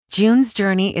June's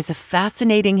Journey is a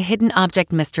fascinating hidden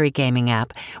object mystery gaming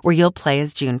app where you'll play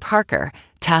as June Parker,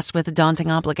 tasked with a daunting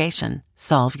obligation: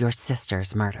 solve your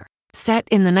sister's murder. Set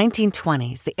in the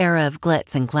 1920s, the era of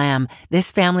glitz and glam,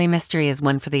 this family mystery is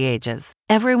one for the ages.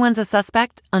 Everyone's a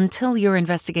suspect until your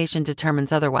investigation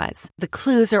determines otherwise. The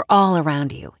clues are all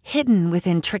around you, hidden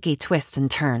within tricky twists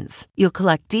and turns. You'll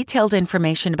collect detailed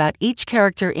information about each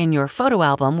character in your photo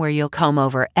album where you'll comb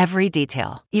over every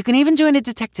detail. You can even join a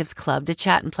detectives club to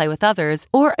chat and play with others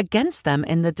or against them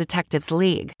in the Detectives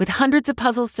League. With hundreds of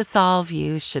puzzles to solve,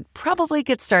 you should probably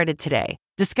get started today.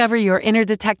 Discover your inner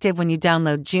detective when you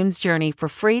download June's Journey for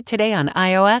free today on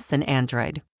iOS and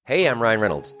Android. Hey, I'm Ryan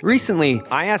Reynolds. Recently,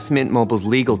 I asked Mint Mobile's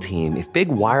legal team if big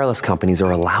wireless companies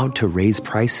are allowed to raise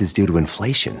prices due to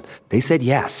inflation. They said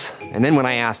yes. And then when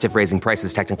I asked if raising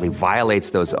prices technically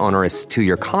violates those onerous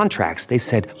two-year contracts, they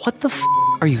said, "What the f***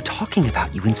 are you talking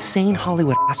about, you insane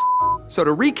Hollywood ass?" So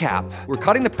to recap, we're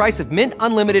cutting the price of Mint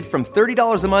Unlimited from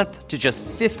 $30 a month to just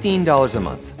 $15 a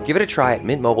month. Give it a try at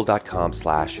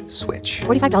mintmobile.com/switch.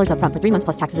 $45 up front for 3 months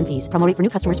plus taxes and fees. Promo rate for new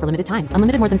customers for limited time.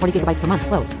 Unlimited more than 40 gigabytes per month.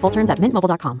 Slows full terms at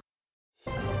mintmobile.com.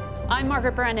 I'm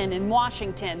Margaret Brennan in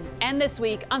Washington. And this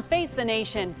week on Face the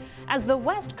Nation, as the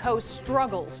West Coast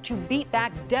struggles to beat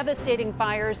back devastating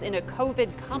fires in a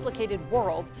COVID-complicated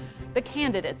world, the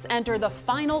candidates enter the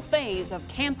final phase of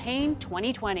Campaign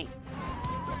 2020.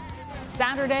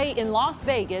 Saturday in Las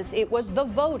Vegas, it was the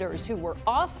voters who were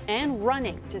off and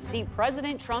running to see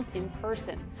President Trump in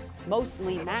person,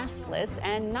 mostly maskless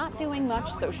and not doing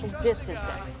much social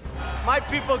distancing. My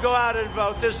people go out and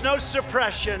vote. There's no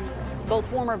suppression. Both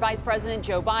former Vice President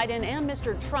Joe Biden and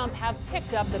Mr. Trump have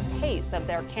picked up the pace of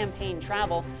their campaign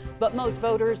travel, but most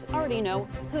voters already know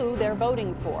who they're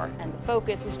voting for, and the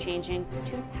focus is changing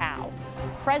to how.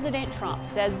 President Trump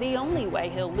says the only way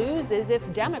he'll lose is if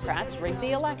Democrats rig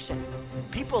the election.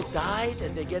 People died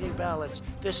and they're getting ballots.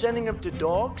 They're sending them to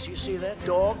dogs. You see that?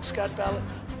 Dogs got ballots.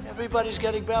 Everybody's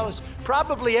getting ballots.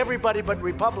 Probably everybody but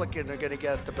Republican are going to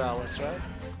get the ballots, right?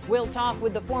 We'll talk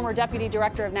with the former Deputy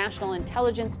Director of National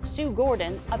Intelligence, Sue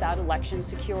Gordon, about election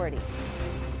security.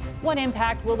 What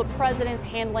impact will the president's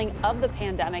handling of the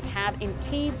pandemic have in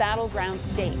key battleground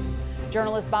states?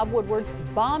 Journalist Bob Woodward's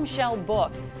bombshell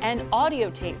book and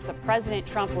audio tapes of President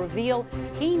Trump reveal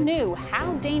he knew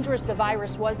how dangerous the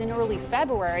virus was in early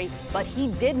February, but he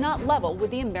did not level with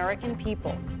the American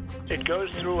people. It goes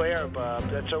through air, Bob.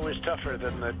 That's always tougher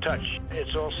than the touch.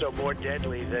 It's also more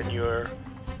deadly than your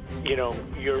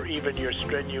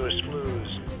strenuous flus.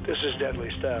 This is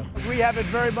deadly stuff. We have it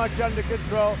very much under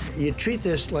control. You treat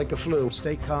this like a flu.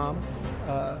 Stay calm.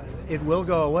 It will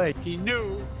go away. He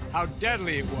knew how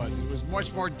deadly it was. It was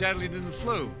much more deadly than the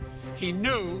flu. He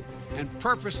knew and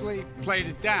purposely played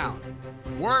it down.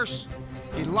 Worse,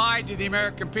 he lied to the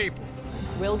American people.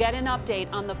 We'll get an update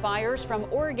on the fires from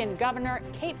Oregon Governor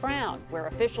Kate Brown, where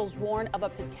officials warn of a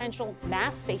potential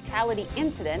mass fatality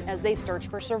incident as they search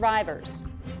for survivors.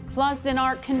 Plus, in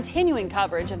our continuing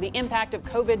coverage of the impact of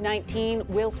COVID-19,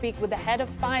 we'll speak with the head of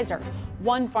Pfizer,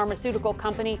 one pharmaceutical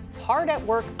company hard at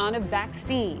work on a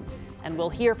vaccine. And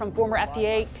we'll hear from former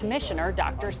FDA Commissioner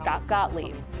Dr. Scott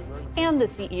Gottlieb and the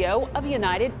CEO of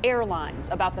United Airlines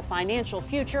about the financial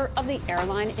future of the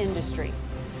airline industry.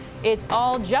 It's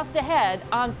all just ahead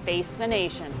on Face the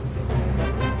Nation.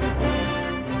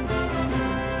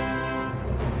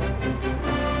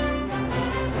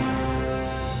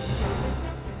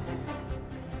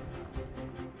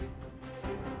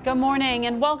 Good morning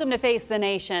and welcome to Face the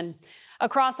Nation.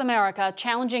 Across America,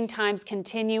 challenging times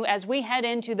continue as we head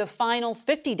into the final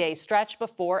 50-day stretch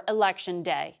before Election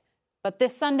Day. But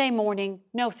this Sunday morning,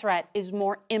 no threat is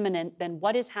more imminent than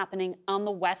what is happening on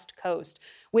the West Coast,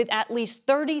 with at least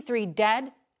 33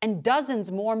 dead and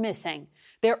dozens more missing.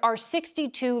 There are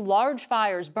 62 large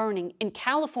fires burning in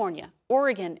California,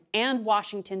 Oregon, and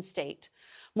Washington state.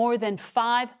 More than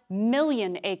 5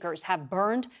 million acres have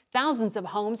burned, thousands of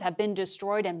homes have been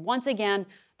destroyed, and once again,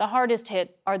 the hardest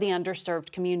hit are the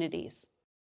underserved communities.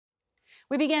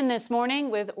 We begin this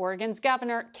morning with Oregon's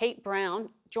Governor Kate Brown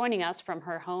joining us from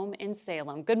her home in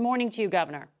Salem. Good morning to you,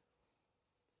 Governor.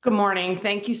 Good morning.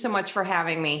 Thank you so much for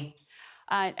having me.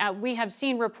 We have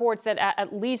seen reports that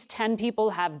at least 10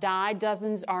 people have died.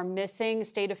 Dozens are missing.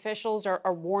 State officials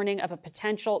are warning of a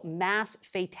potential mass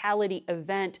fatality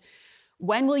event.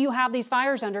 When will you have these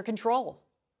fires under control?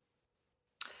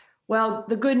 Well,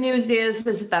 the good news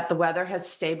is that the weather has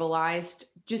stabilized.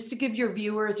 Just to give your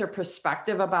viewers a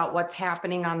perspective about what's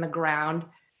happening on the ground,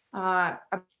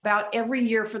 about every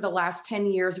year for the last 10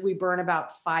 years, we burn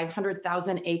about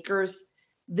 500,000 acres.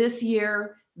 This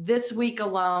year, this week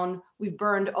alone, we've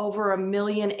burned over 1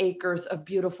 million acres of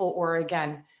beautiful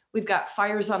Oregon. We've got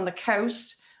fires on the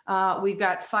coast. We've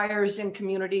got fires in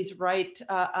communities right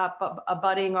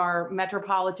abutting our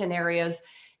metropolitan areas,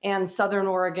 and Southern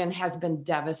Oregon has been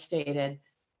devastated.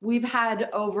 We've had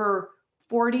over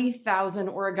 40,000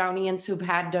 Oregonians who've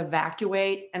had to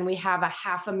evacuate, and we have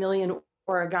 500,000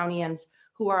 Oregonians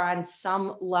who are on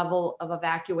some level of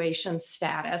evacuation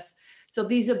status. So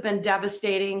these have been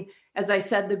devastating. As I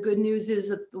said, the good news is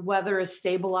that the weather is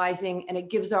stabilizing, and it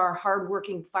gives our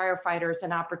hardworking firefighters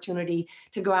an opportunity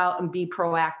to go out and be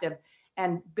proactive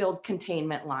and build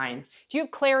containment lines. Do you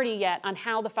have clarity yet on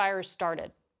how the fires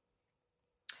started?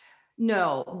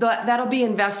 No, that'll be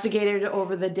investigated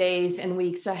over the days and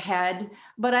weeks ahead.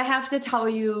 But I have to tell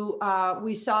you,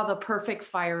 we saw the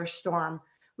perfect firestorm.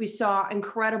 We saw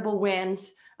incredible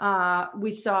winds.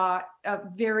 We saw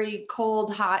very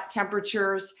cold, hot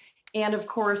temperatures. And of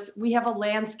course, we have a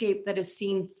landscape that has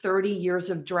seen 30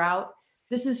 years of drought.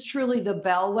 This is truly the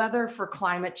bellwether for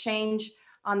climate change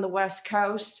on the West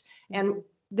Coast. And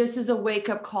this is a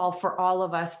wake-up call for all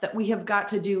of us that we have got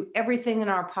to do everything in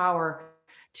our power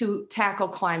to tackle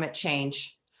climate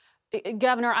change.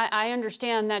 Governor, I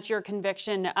understand that's your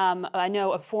conviction. I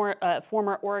know a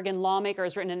former Oregon lawmaker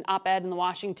has written an op-ed in the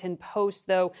Washington Post,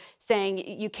 though, saying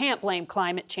you can't blame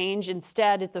climate change.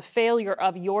 Instead, it's a failure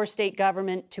of your state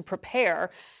government to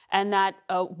prepare, and that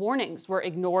warnings were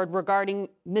ignored regarding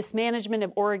mismanagement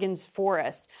of Oregon's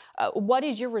forests. What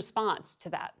is your response to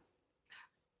that?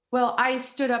 Well, I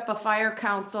stood up a fire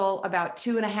council about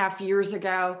 2.5 years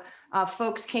ago.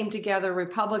 Folks came together,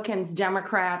 Republicans,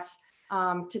 Democrats,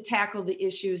 to tackle the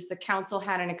issues. The council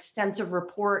had an extensive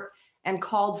report and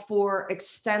called for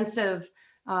extensive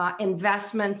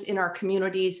investments in our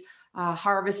communities,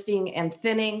 harvesting and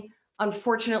thinning.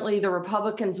 Unfortunately, the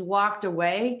Republicans walked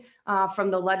away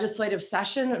from the legislative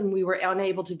session, and we were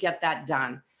unable to get that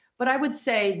done. But I would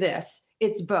say this,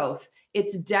 it's both.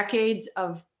 It's decades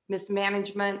of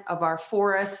mismanagement of our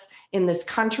forests in this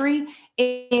country,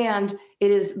 and it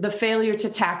is the failure to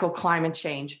tackle climate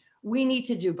change. We need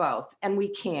to do both, and we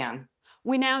can.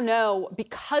 We now know,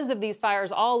 because of these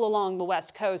fires all along the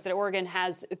West Coast, that Oregon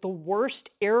has the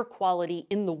worst air quality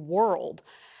in the world.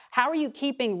 How are you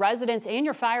keeping residents and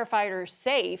your firefighters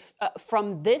safe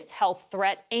from this health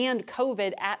threat and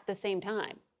COVID at the same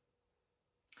time?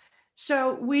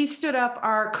 So we stood up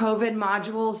our COVID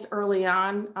modules early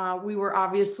on. We were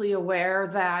obviously aware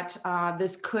that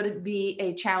this could be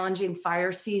a challenging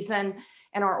fire season,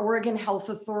 and our Oregon Health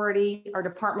Authority, our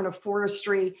Department of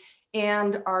Forestry,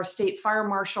 and our state fire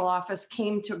marshal office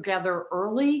came together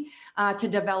early to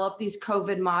develop these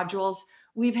COVID modules.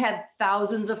 We've had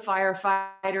thousands of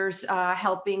firefighters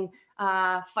helping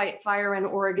fight fire in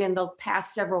Oregon the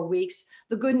past several weeks.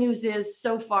 The good news is,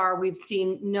 so far, we've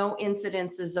seen no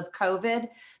incidences of COVID.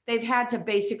 They've had to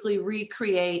basically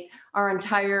recreate our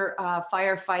entire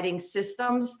firefighting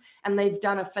systems, and they've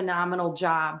done a phenomenal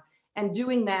job. And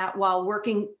doing that while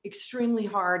working extremely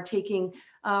hard, taking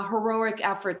heroic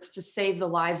efforts to save the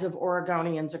lives of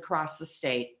Oregonians across the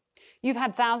state. You've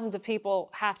had thousands of people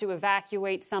have to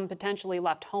evacuate, some potentially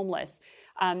left homeless.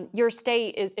 Your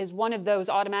state is one of those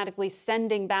automatically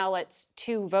sending ballots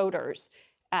to voters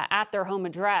at their home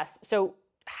address. So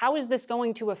how is this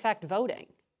going to affect voting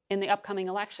in the upcoming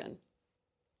election?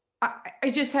 I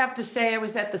just have to say, I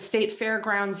was at the state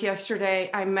fairgrounds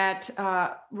yesterday. I met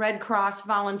Red Cross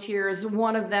volunteers.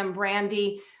 One of them,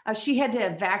 Brandy, she had to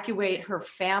evacuate her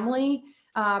family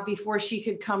before she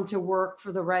could come to work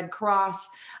for the Red Cross.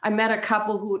 I met a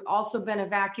couple who had also been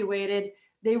evacuated.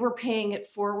 They were paying it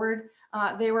forward.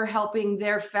 They were helping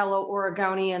their fellow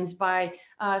Oregonians by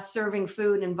serving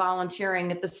food and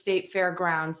volunteering at the state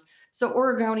fairgrounds. So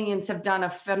Oregonians have done a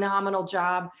phenomenal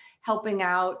job helping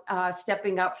out,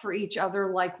 stepping up for each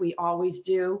other like we always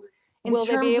do. In Will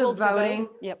terms they be able of voting,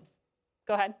 to vote? Yep.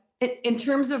 Go ahead. In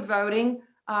terms of voting,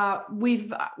 we're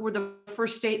the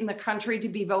first state in the country to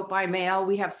be vote by mail.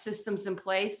 We have systems in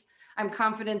place. I'm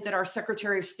confident that our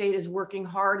Secretary of State is working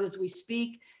hard as we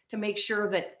speak to make sure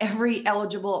that every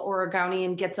eligible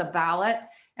Oregonian gets a ballot,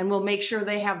 and we'll make sure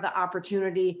they have the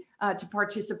opportunity to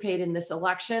participate in this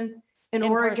election. In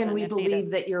Oregon, we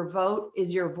believe that your vote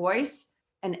is your voice,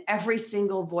 and every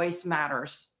single voice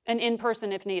matters. And in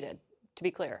person if needed, to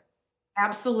be clear.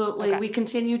 Absolutely. Okay. We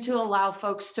continue to allow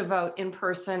folks to vote in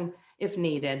person if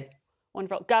needed.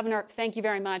 Wonderful. Governor, thank you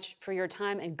very much for your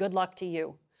time, and good luck to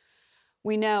you.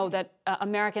 We know that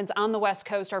Americans on the West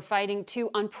Coast are fighting two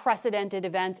unprecedented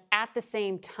events at the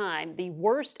same time: the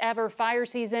worst ever fire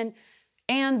season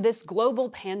and this global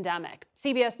pandemic.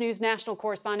 CBS News national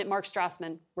correspondent Mark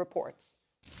Strassman reports.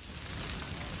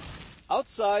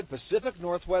 Outside Pacific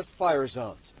Northwest fire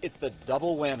zones, it's the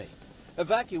double whammy.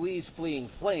 Evacuees fleeing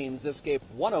flames escape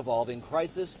one evolving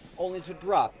crisis only to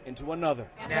drop into another.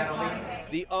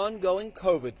 The ongoing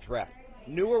COVID threat.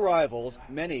 New arrivals,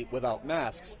 many without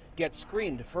masks, get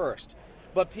screened first.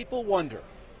 But people wonder,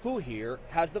 who here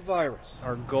has the virus?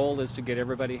 Our goal is to get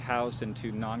everybody housed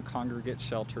into non-congregate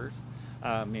shelters,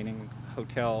 meaning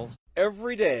hotels.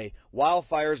 Every day,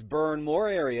 wildfires burn more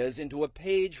areas into a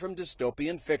page from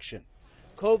dystopian fiction.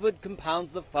 COVID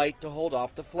compounds the fight to hold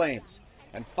off the flames,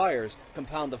 and fires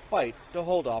compound the fight to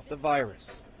hold off the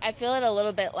virus. I feel it a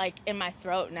little bit like in my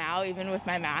throat now, even with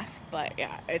my mask, but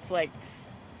yeah, it's like,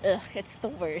 it's the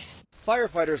worst.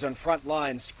 Firefighters on front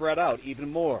lines spread out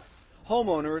even more.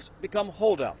 Homeowners become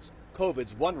holdouts.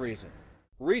 COVID's one reason.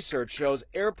 Research shows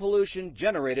air pollution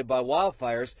generated by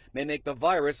wildfires may make the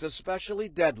virus especially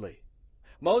deadly.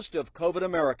 Most of COVID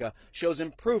America shows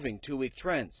improving two-week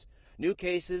trends. New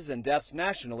cases and deaths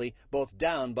nationally both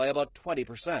down by about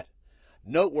 20%.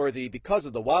 Noteworthy because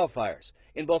of the wildfires.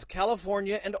 In both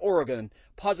California and Oregon,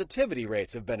 positivity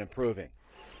rates have been improving.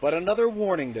 But another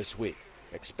warning this week.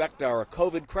 Expect our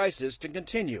COVID crisis to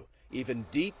continue, even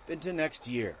deep into next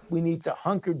year. We need to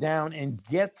hunker down and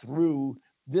get through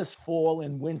this fall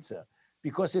and winter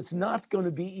because it's not going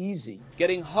to be easy.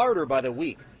 Getting harder by the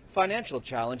week, financial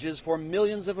challenges for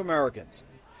millions of Americans.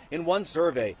 In one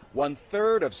survey,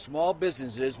 1/3 of small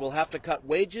businesses will have to cut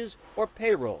wages or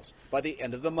payrolls by the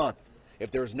end of the month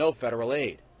if there's no federal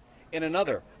aid. In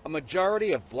another, a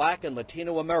majority of Black and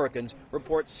Latino Americans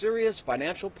report serious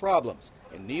financial problems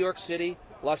in New York City,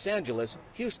 Los Angeles,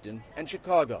 Houston, and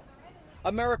Chicago.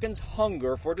 Americans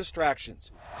hunger for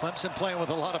distractions. Clemson playing with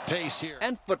a lot of pace here.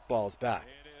 And football's back.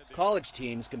 College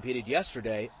teams competed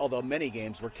yesterday, although many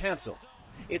games were canceled.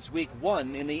 It's week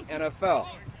 1 in the NFL.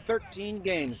 13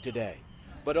 games today.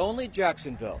 But only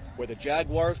Jacksonville, where the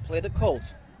Jaguars play the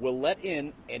Colts, will let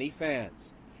in any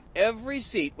fans. Every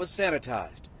seat was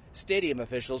sanitized. Stadium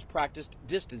officials practiced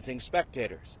distancing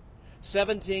spectators.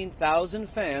 17,000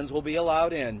 fans will be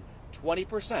allowed in,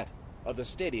 20% of the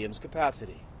stadium's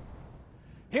capacity.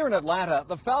 Here in Atlanta,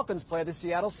 the Falcons play the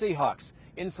Seattle Seahawks.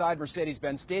 Inside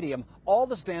Mercedes-Benz Stadium, all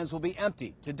the stands will be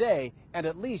empty today and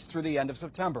at least through the end of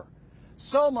September.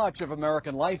 So much of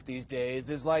American life these days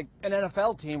is like an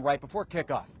NFL team right before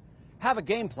kickoff. Have a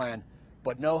game plan,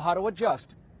 but know how to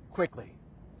adjust quickly.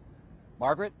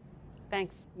 Margaret?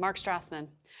 Thanks. Mark Strassman.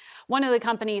 One of the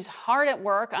companies hard at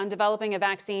work on developing a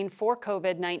vaccine for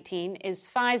COVID-19 is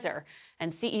Pfizer.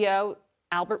 And CEO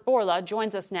Albert Bourla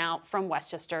joins us now from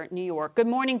Westchester, New York. Good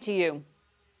morning to you.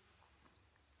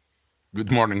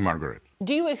 Good morning, Margaret.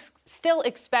 Do you still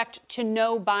expect to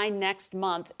know by next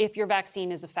month if your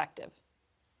vaccine is effective?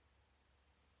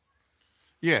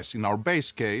 Yes, in our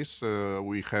base case,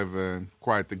 we have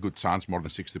quite a good chance, more than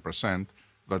 60%,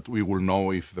 that we will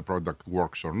know if the product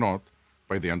works or not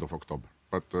by the end of October.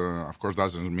 But of course,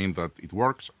 doesn't mean that it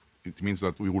works. It means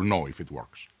that we will know if it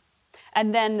works.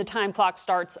 And then the time clock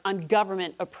starts on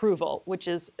government approval, which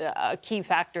is a key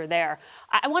factor there.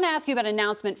 I want to ask you about an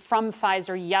announcement from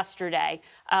Pfizer yesterday,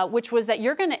 which was that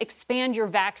you're going to expand your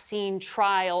vaccine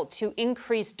trial to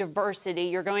increase diversity.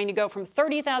 You're going to go from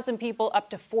 30,000 people up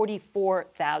to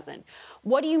 44,000.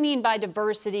 What do you mean by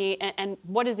diversity, and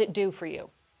what does it do for you?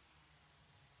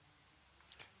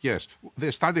 Yes,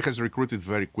 the study has recruited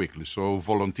very quickly, so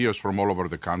volunteers from all over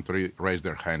the country raised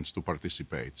their hands to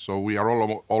participate. So we are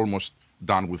almost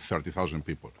done with 30,000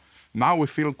 people. Now we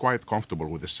feel quite comfortable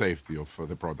with the safety of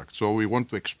the product, so we want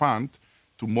to expand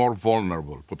to more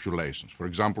vulnerable populations. For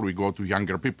example, we go to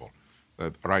younger people.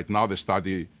 Right now the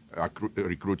study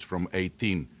recruits from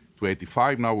 18 to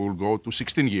 85, now we will go to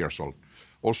 16 years old.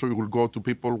 Also, we will go to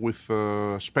people with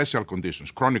special conditions,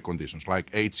 chronic conditions,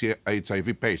 like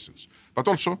HIV patients. But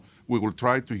also, we will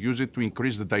try to use it to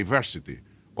increase the diversity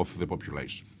of the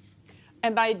population.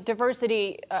 And by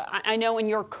diversity, I know in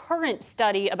your current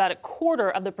study, about a quarter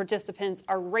of the participants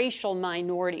are racial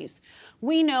minorities.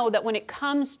 We know that when it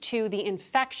comes to the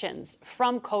infections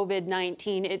from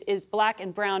COVID-19, it is Black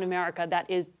and brown America that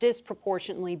is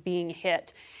disproportionately being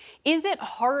hit. Is it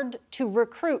hard to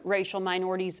recruit racial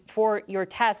minorities for your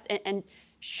test? And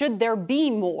should there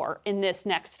be more in this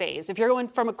next phase? If you're going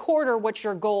from a quarter, what's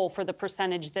your goal for the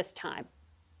percentage this time?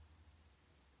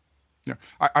 Yeah,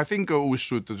 I think we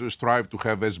should strive to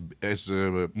have as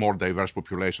more diverse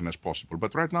population as possible.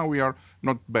 But right now we are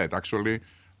not bad. Actually,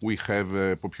 we have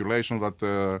a population that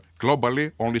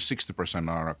globally only 60%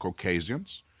 are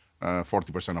Caucasians,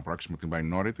 40% approximately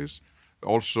minorities.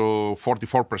 Also,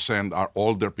 44% are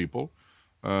older people.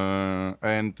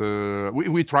 And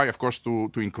we try, of course, to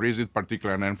increase it,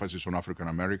 particularly an emphasis on African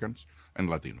Americans and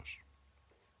Latinos.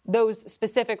 those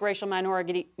specific racial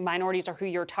minorities are who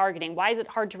you're targeting? Why is it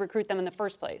hard to recruit them in the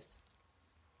first place?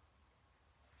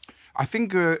 I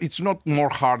think it's not more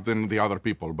hard than the other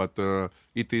people, but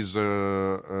it is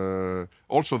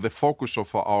also the focus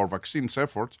of our vaccines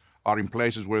efforts are in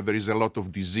places where there is a lot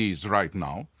of disease right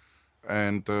now.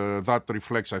 And that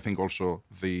reflects, I think, also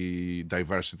the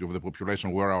diversity of the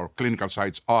population where our clinical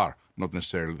sites are, not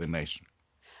necessarily the nation.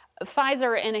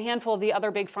 Pfizer and a handful of the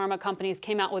other big pharma companies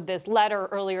came out with this letter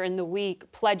earlier in the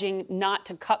week pledging not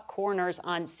to cut corners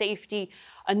on safety.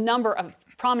 A number of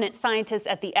prominent scientists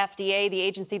at the FDA, the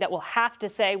agency that will have to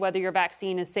say whether your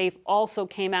vaccine is safe, also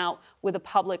came out with a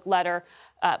public letter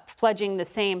pledging the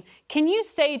same. Can you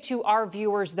say to our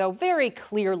viewers, though, very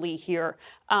clearly here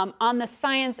on the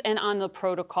science and on the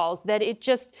protocols that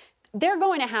they're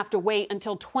going to have to wait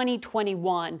until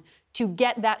 2021 to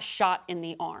get that shot in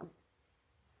the arm?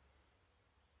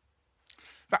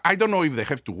 I don't know if they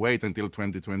have to wait until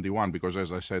 2021 because,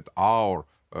 as I said, our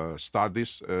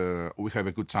studies, we have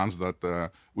a good chance that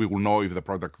we will know if the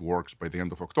product works by the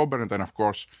end of October. And then, of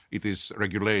course, it is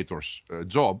regulators'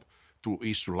 job to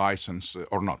issue license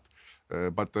or not.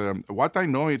 But what I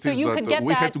know is that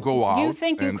we had to go out. You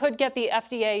think you could get the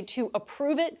FDA to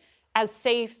approve it as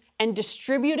safe and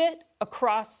distribute it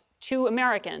across to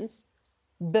Americans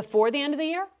before the end of the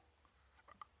year?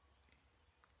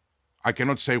 I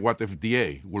cannot say what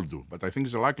FDA will do, but I think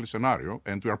it's a likely scenario,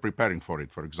 and we are preparing for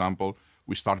it. For example,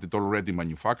 we started already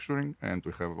manufacturing, and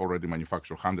we have already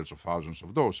manufactured hundreds of thousands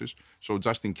of doses. So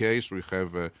just in case we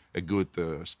have a good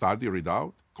study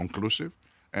readout, conclusive,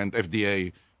 and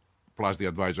FDA plus the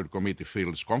advisory committee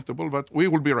feels comfortable, but we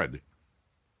will be ready.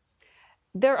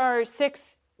 There are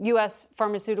 6 U.S.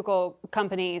 pharmaceutical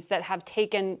companies that have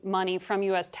taken money from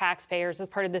U.S. taxpayers as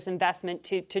part of this investment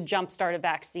to jumpstart a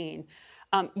vaccine.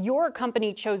 Your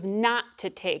company chose not to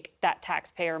take that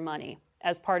taxpayer money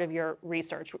as part of your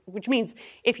research, which means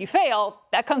if you fail,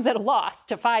 that comes at a loss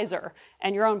to Pfizer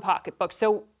and your own pocketbook.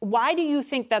 So why do you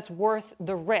think that's worth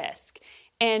the risk?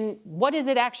 And what does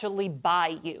it actually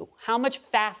buy you? How much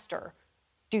faster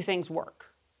do things work?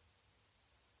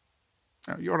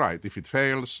 You're right. If it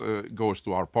fails, it goes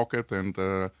to our pocket, and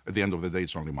at the end of the day,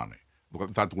 it's only money.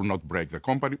 That will not break the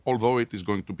company, although it is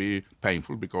going to be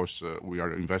painful because we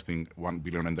are investing $1.5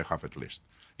 billion at least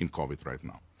in COVID right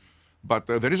now. But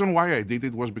the reason why I did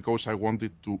it was because I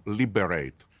wanted to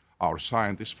liberate our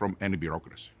scientists from any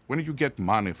bureaucracy. When you get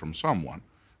money from someone,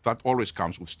 that always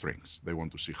comes with strings. They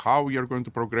want to see how you're going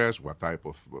to progress, what type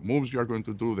of moves you're going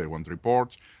to do. They want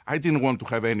reports. I didn't want to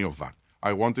have any of that.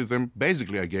 I wanted them,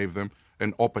 basically I gave them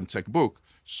an open checkbook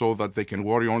so that they can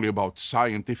worry only about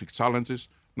scientific challenges,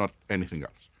 not anything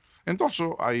else. And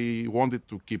also, I wanted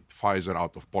to keep Pfizer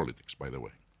out of politics, by the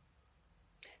way.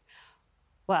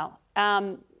 Well,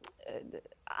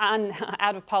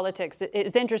 out of politics,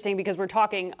 it's interesting because we're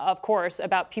talking, of course,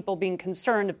 about people being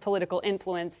concerned of political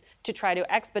influence to try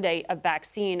to expedite a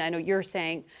vaccine. I know you're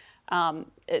saying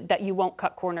that you won't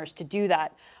cut corners to do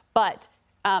that. But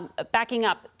backing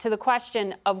up to the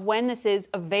question of when this is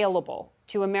available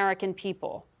to American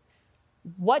people,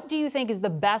 what do you think is the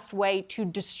best way to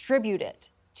distribute it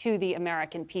to the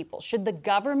American people? Should the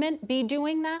government be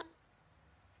doing that?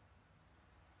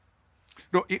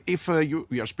 No, if you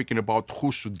are speaking about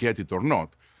who should get it or not,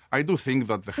 I do think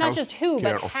that the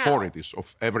healthcare authorities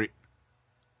of every...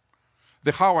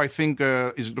 The how, I think,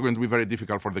 is going to be very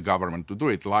difficult for the government to do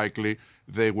it. Likely,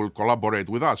 they will collaborate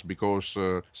with us because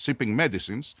shipping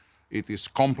medicines, it is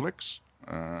complex,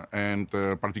 and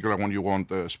particularly when you want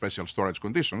special storage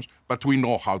conditions, but we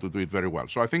know how to do it very well.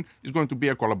 So I think it's going to be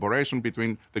a collaboration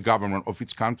between the government of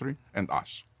each country and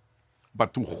us.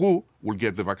 But to who will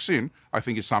get the vaccine, I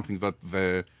think is something that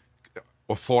the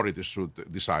authorities should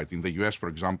decide. In the US, for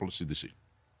example, CDC.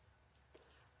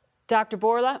 Dr.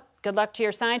 Bourla, good luck to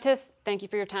your scientists. Thank you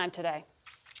for your time today.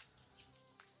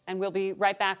 And we'll be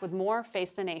right back with more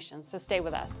Face the Nation, so stay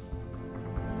with us.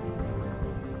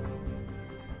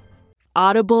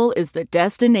 Audible is the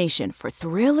destination for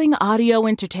thrilling audio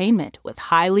entertainment with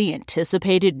highly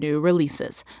anticipated new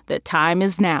releases. The time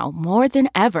is now more than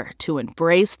ever to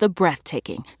embrace the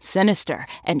breathtaking, sinister,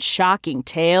 and shocking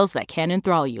tales that can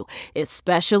enthrall you,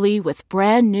 especially with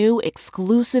brand new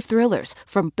exclusive thrillers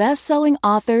from best-selling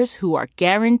authors who are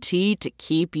guaranteed to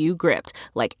keep you gripped,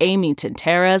 like Amy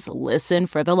Tintera's Listen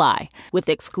for the Lie. With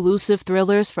exclusive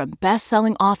thrillers from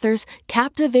best-selling authors,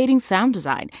 captivating sound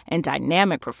design, and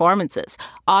dynamic performances, releases,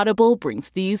 Audible brings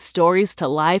these stories to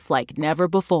life like never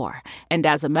before. And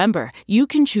as a member, you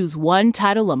can choose one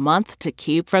title a month to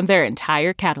keep from their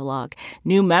entire catalog.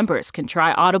 New members can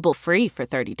try Audible free for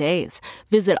 30 days.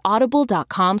 Visit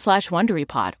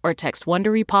audible.com/WonderyPod or text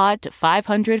WonderyPod to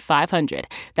 500-500.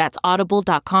 That's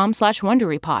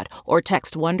audible.com/WonderyPod or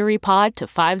text WonderyPod to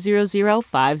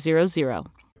 500-500.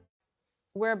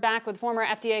 We're back with former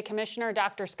FDA Commissioner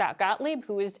Dr. Scott Gottlieb,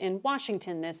 who is in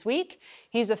Washington this week.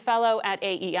 He's a fellow at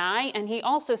AEI, and he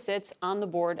also sits on the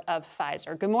board of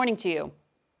Pfizer. Good morning to you.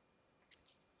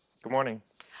 Good morning.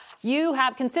 You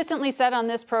have consistently said on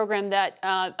this program that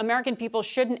American people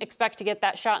shouldn't expect to get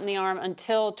that shot in the arm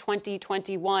until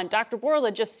 2021. Dr.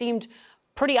 Bourla just seemed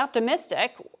pretty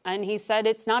optimistic, and he said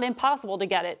it's not impossible to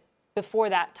get it before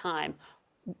that time.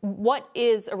 What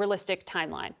is a realistic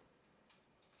timeline?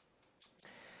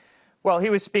 Well,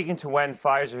 he was speaking to when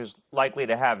Pfizer's likely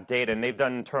to have data, and they've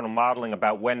done internal modeling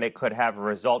about when they could have a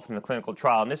result from the clinical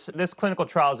trial. And this clinical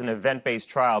trial is an event-based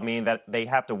trial, meaning that they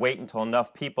have to wait until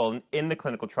enough people in the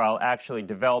clinical trial actually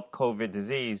develop COVID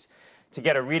disease to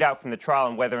get a readout from the trial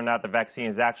on whether or not the vaccine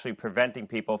is actually preventing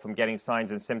people from getting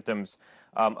signs and symptoms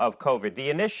of COVID. The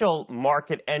initial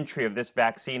market entry of this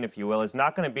vaccine, if you will, is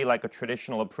not going to be like a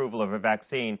traditional approval of a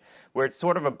vaccine, where it's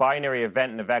sort of a binary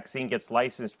event and a vaccine gets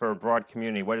licensed for a broad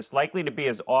community. What it's likely to be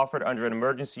is offered under an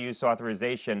emergency use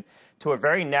authorization to a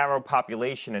very narrow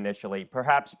population initially,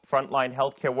 perhaps frontline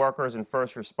healthcare workers and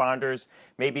first responders,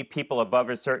 maybe people above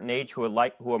a certain age who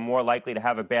are more likely to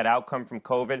have a bad outcome from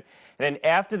COVID. And then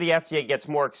after the FDA gets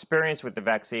more experience with the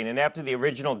vaccine and after the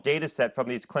original data set from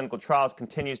these clinical trials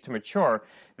continues to mature,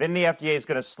 then the FDA is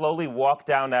going to slowly walk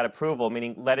down that approval,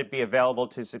 meaning let it be available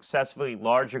to successfully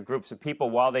larger groups of people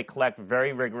while they collect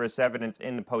very rigorous evidence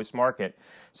in the post-market.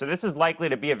 So this is likely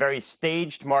to be a very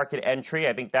staged market entry.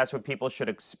 I think that's what people should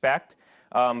expect.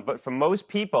 But for most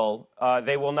people,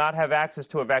 they will not have access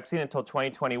to a vaccine until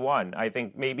 2021. I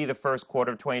think maybe the first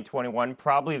quarter of 2021,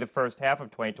 probably the first half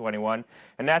of 2021.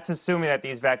 And that's assuming that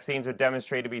these vaccines are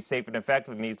demonstrated to be safe and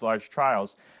effective in these large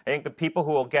trials. I think the people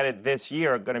who will get it this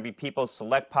year are going to be people,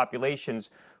 select populations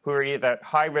who are either at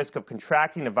high risk of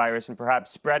contracting the virus and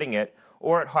perhaps spreading it,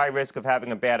 or at high risk of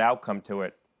having a bad outcome to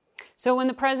it. So when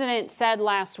the president said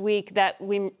last week that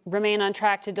we remain on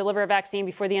track to deliver a vaccine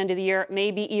before the end of the year,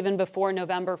 maybe even before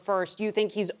November 1st, do you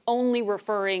think he's only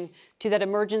referring to that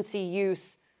emergency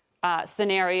use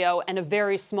scenario and a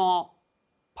very small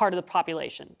part of the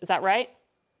population? Is that right?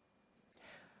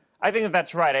 I think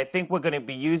that's right. I think we're going to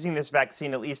be using this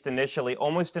vaccine, at least initially,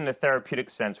 almost in a therapeutic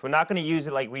sense. We're not going to use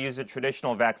it like we use a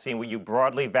traditional vaccine, where you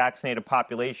broadly vaccinate a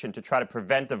population to try to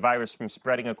prevent the virus from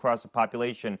spreading across the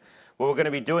population. What we're going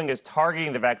to be doing is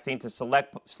targeting the vaccine to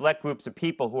select groups of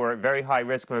people who are at very high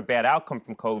risk of a bad outcome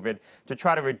from COVID to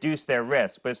try to reduce their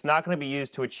risk. But it's not going to be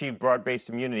used to achieve broad-based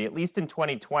immunity, at least in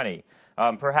 2020,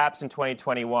 perhaps in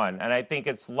 2021. And I think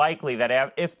it's likely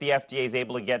that if the FDA is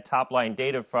able to get top-line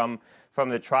data from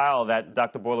the trial that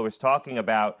Dr. Bourla was talking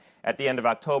about at the end of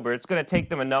October, it's going to take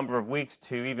them a number of weeks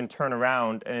to even turn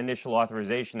around an initial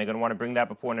authorization. They're going to want to bring that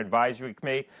before an advisory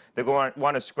committee. They're going to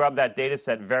want to scrub that data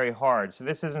set very hard. So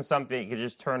this isn't something you can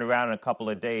just turn around in a couple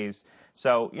of days.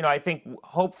 So, I think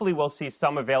hopefully we'll see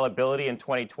some availability in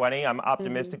 2020. I'm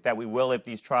optimistic that we will if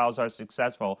these trials are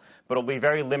successful, but it'll be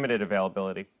very limited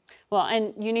availability. Well,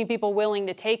 and you need people willing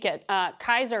to take it.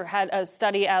 Kaiser had a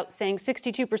study out saying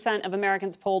 62% of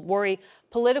Americans polled worry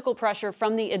political pressure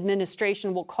from the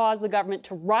administration will cause the government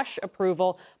to rush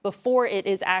approval before it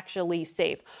is actually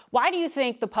safe. Why do you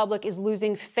think the public is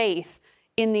losing faith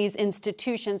in these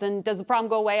institutions, and does the problem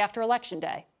go away after Election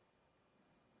Day?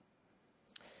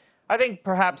 I think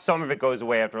perhaps some of it goes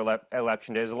away after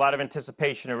Election Day. There's a lot of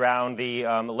anticipation around the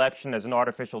election as an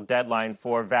artificial deadline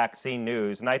for vaccine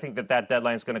news, and I think that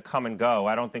deadline is going to come and go.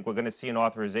 I don't think we're going to see an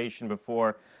authorization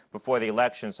before the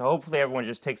election. So hopefully everyone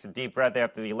just takes a deep breath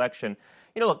after the election.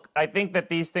 Look, I think that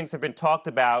these things have been talked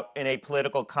about in a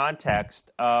political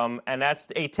context, and that's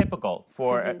atypical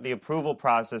for the approval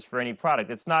process for any product.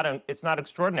 It's not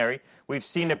extraordinary. We've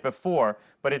seen it before,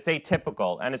 but it's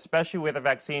atypical, and especially with a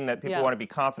vaccine that people want to be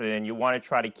confident in, you want to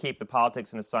try to keep the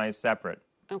politics and the science separate.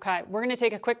 Okay, we're going to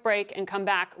take a quick break and come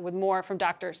back with more from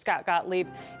Dr. Scott Gottlieb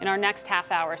in our next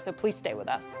half hour, so please stay with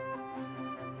us.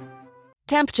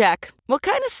 Temp check. What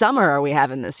kind of summer are we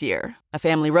having this year? A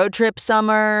family road trip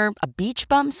summer? A beach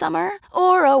bum summer?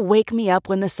 Or a wake me up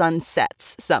when the sun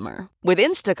sets summer? With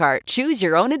Instacart, choose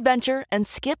your own adventure and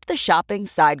skip the shopping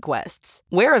side quests.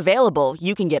 Where available,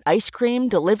 you can get ice cream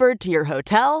delivered to your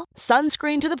hotel,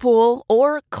 sunscreen to the pool,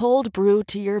 or cold brew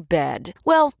to your bed.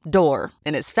 Well, door,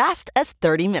 in as fast as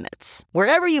 30 minutes.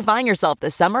 Wherever you find yourself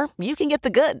this summer, you can get the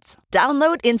goods.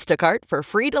 Download Instacart for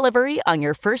free delivery on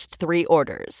your first 3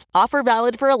 orders. Offer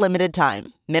valid for a limited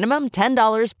time. Minimum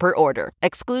 $10 per order.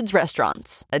 Excludes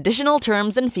restaurants. Additional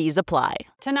terms and fees apply.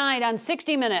 Tonight on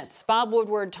 60 Minutes, Bob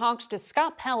Woodward talks to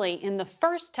Scott Pelley in the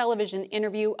first television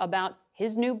interview about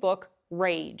his new book,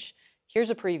 Rage. Here's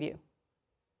a preview.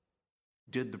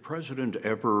 Did the president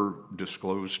ever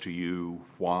disclose to you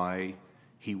why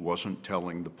he wasn't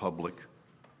telling the public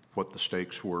what the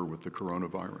stakes were with the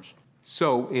coronavirus?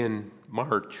 So in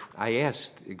March, I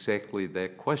asked exactly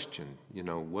that question,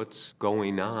 what's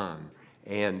going on?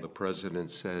 And the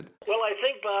president said, well, I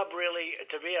think, Bob, really,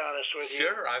 to be honest with you.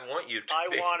 Sure, I want you to.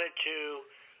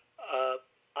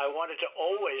 I wanted to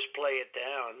always play it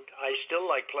down. I still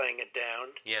like playing it down.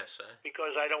 Yes,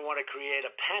 because I don't want to create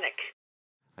a panic.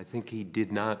 I think he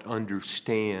did not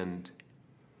understand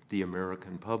the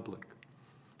American public.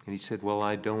 And he said, well,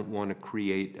 I don't want to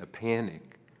create a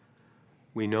panic.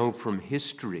 We know from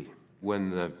history,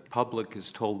 when the public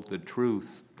is told the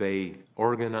truth, they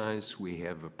organize, we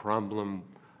have a problem,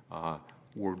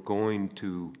 we're going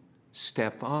to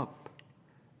step up.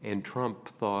 And Trump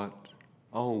thought,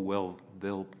 oh, well,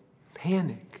 they'll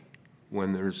panic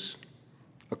when there's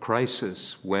a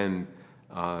crisis, when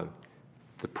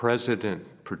the president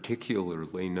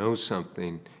particularly knows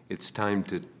something, it's time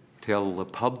to tell the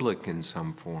public in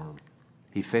some form.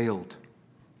 He failed.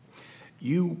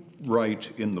 You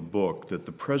write in the book that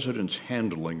the president's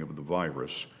handling of the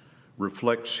virus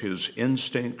reflects his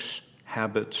instincts,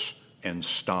 habits, and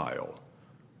style.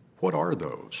 What are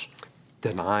those?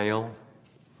 Denial,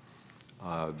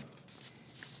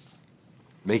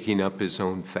 making up his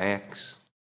own facts.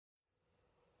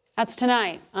 That's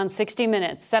tonight on 60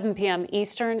 Minutes, 7 p.m.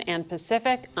 Eastern and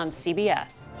Pacific on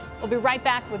CBS. We'll be right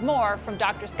back with more from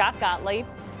Dr. Scott Gottlieb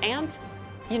and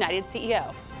United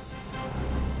CEO.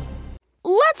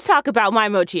 Let's talk about My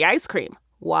Mochi ice cream.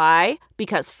 Why?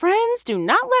 Because friends do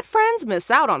not let friends miss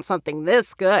out on something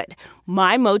this good.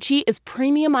 My Mochi is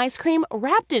premium ice cream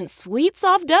wrapped in sweet,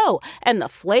 soft dough, and the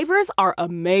flavors are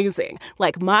amazing.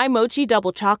 Like My Mochi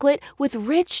double chocolate with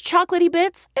rich chocolatey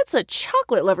bits. It's a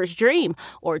chocolate lover's dream.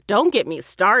 Or don't get me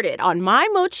started on My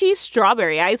Mochi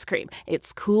strawberry ice cream.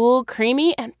 It's cool,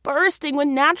 creamy, and bursting with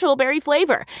natural berry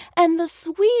flavor. And the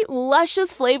sweet,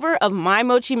 luscious flavor of My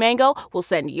Mochi mango will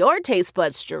send your taste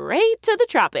buds straight to the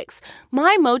tropics.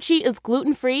 My Mochi is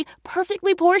gluten-free,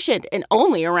 perfectly portioned, and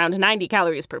only around 90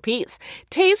 calories per piece.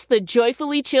 Taste the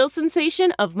joyfully chill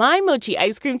sensation of My Mochi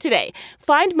ice cream today.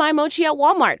 Find My Mochi at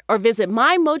Walmart or visit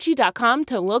mymochi.com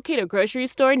to locate a grocery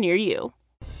store near you.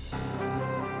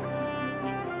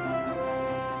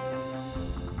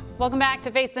 Welcome back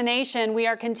to Face the Nation. We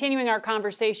are continuing our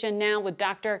conversation now with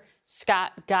Dr.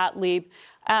 Scott Gottlieb.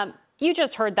 You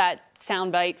just heard that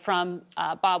soundbite from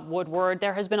Bob Woodward.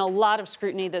 There has been a lot of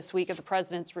scrutiny this week of the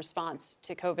president's response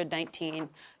to COVID-19,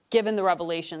 given the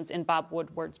revelations in Bob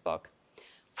Woodward's book.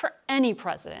 For any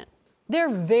president, their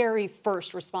very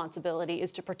first responsibility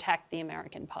is to protect the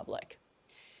American public.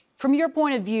 From your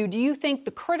point of view, do you think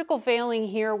the critical failing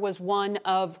here was one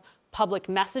of public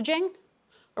messaging,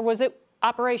 or was it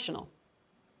operational?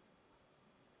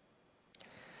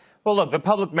 Well, look, the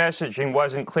public messaging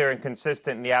wasn't clear and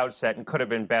consistent in the outset and could have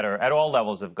been better at all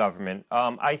levels of government.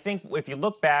 I think if you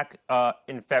look back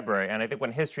in February, and I think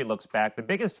when history looks back, the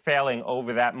biggest failing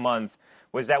over that month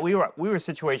was that we were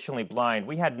situationally blind.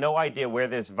 We had no idea where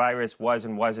this virus was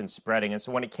and wasn't spreading. And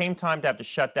so when it came time to have to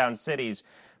shut down cities,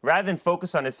 rather than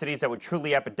focus on the cities that were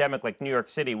truly epidemic like New York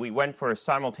City, we went for a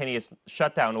simultaneous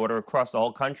shutdown order across the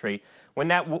whole country, when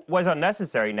that was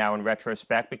unnecessary now in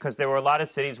retrospect, because there were a lot of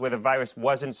cities where the virus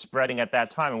wasn't spreading at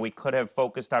that time and we could have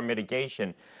focused our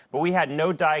mitigation. But we had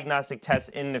no diagnostic tests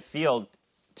in the field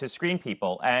to screen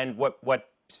people. And what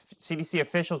CDC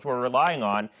officials were relying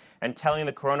on and telling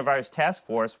the coronavirus task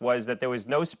force was that there was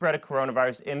no spread of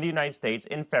coronavirus in the United States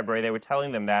in February. They were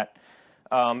telling them that.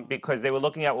 because they were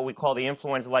looking at what we call the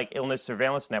influenza-like illness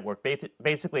surveillance network,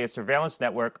 basically a surveillance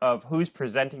network of who's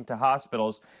presenting to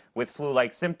hospitals with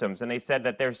flu-like symptoms. And they said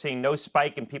that they're seeing no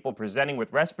spike in people presenting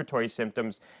with respiratory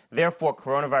symptoms. Therefore,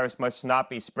 coronavirus must not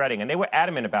be spreading. And they were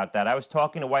adamant about that. I was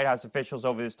talking to White House officials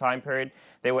over this time period.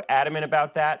 They were adamant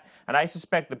about that. And I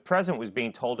suspect the president was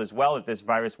being told as well that this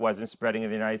virus wasn't spreading in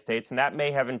the United States. And that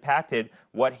may have impacted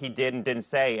what he did and didn't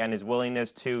say and his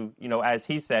willingness to, as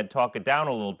he said, talk it down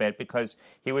a little bit, because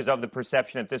he was of the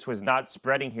perception that this was not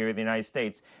spreading here in the United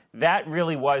States. That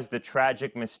really was the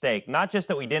tragic mistake. Not just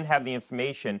that we didn't have the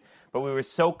information, but we were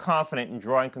so confident in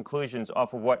drawing conclusions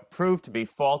off of what proved to be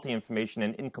faulty information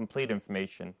and incomplete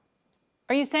information.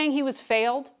 Are you saying he was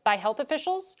failed by health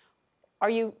officials? Are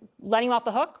you letting him off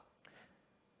the hook?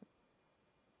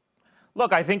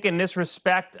 Look, I think in this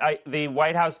respect, the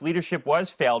White House leadership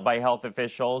was failed by health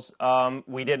officials.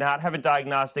 We did not have a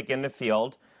diagnostic in the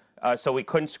field, so we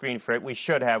couldn't screen for it. We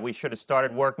should have. We should have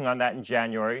started working on that in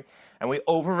January. And we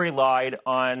over-relied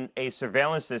on a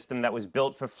surveillance system that was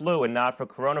built for flu and not for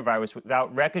coronavirus,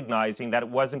 without recognizing that it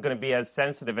wasn't going to be as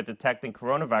sensitive at detecting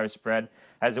coronavirus spread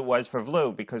as it was for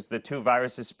flu, because the two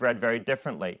viruses spread very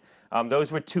differently.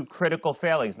 Those were two critical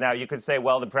failings. Now, you could say,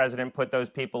 well, the president put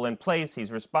those people in place.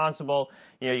 He's responsible.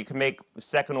 You can make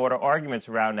second-order arguments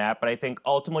around that. But I think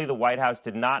ultimately the White House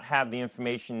did not have the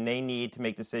information they need to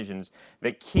make decisions.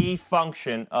 The key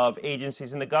function of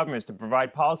agencies in the government is to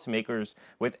provide policymakers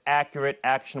with accurate,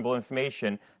 actionable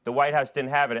information. The White House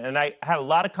didn't have it. And I had a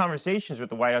lot of conversations with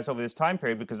the White House over this time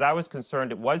period because I was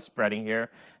concerned it was spreading here,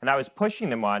 and I was pushing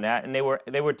them on that. And they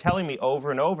were telling me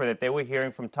over and over that they were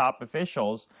hearing from top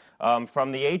officials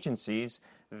from the agencies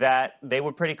that they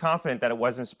were pretty confident that it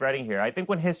wasn't spreading here. I think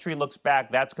when history looks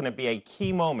back, that's going to be a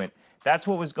key moment. That's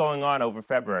what was going on over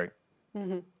February.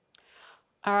 Mm-hmm.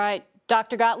 All right.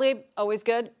 Dr. Gottlieb, always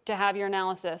good to have your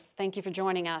analysis. Thank you for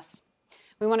joining us.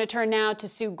 We want to turn now to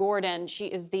Sue Gordon. She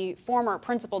is the former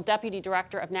Principal Deputy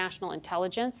Director of National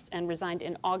Intelligence and resigned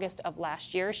in August of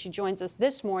last year. She joins us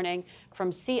this morning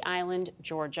from Sea Island,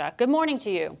 Georgia. Good morning to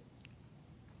you.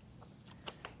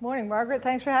 Morning, Margaret.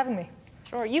 Thanks for having me.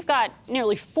 Sure. You've got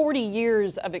nearly 40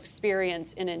 years of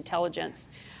experience in intelligence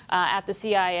at the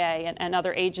CIA and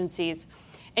other agencies.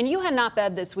 And you had an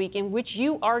op-ed this week in which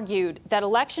you argued that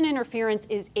election interference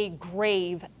is a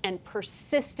grave and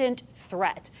persistent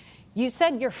threat. You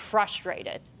said you're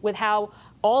frustrated with how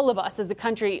all of us as a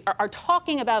country are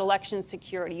talking about election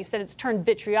security. You said it's turned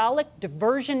vitriolic,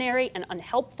 diversionary, and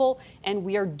unhelpful, and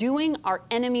we are doing our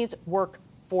enemies' work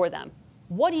for them.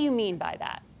 What do you mean by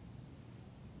that?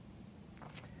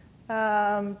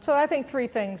 So I think three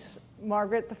things,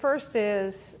 Margaret. The first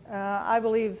is I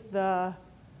believe the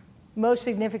most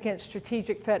significant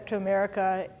strategic threat to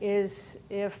America is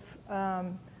if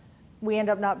we end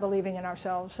up not believing in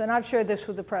ourselves. And I've shared this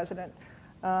with the president.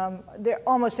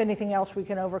 Almost anything else we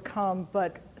can overcome,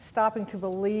 but stopping to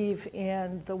believe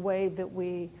in the way that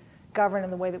we govern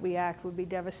and the way that we act would be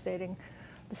devastating.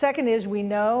 The second is we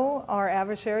know our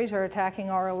adversaries are attacking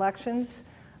our elections.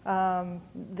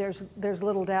 There's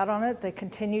little doubt on it. They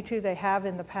continue to. They have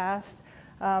in the past.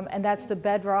 And that's the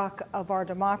bedrock of our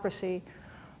democracy.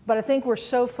 But I think we're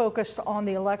so focused on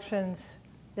the elections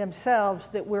themselves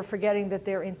that we're forgetting that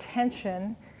their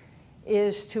intention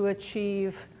is to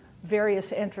achieve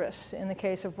various interests. In the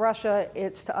case of Russia,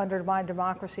 it's to undermine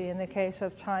democracy. In the case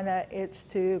of China, it's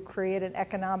to create an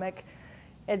economic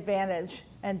advantage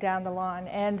and down the line.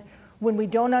 And when we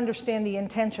don't understand the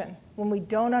intention,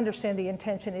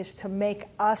 is to make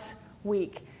us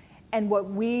weak. And what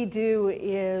we do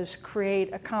is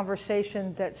create a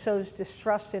conversation that sows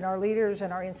distrust in our leaders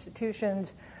and our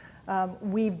institutions.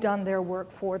 We've done their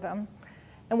work for them.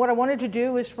 And what I wanted to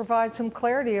do is provide some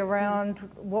clarity around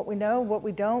what we know, what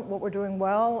we don't, what we're doing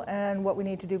well, and what we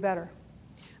need to do better.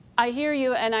 I hear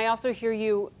you, and I also hear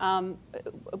you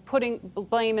putting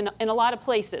blame in a lot of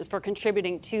places for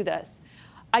contributing to this.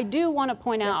 I do want to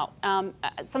point out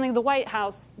something the White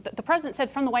House, the president said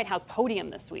from the White House podium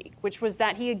this week, which was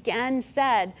that he again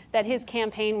said that his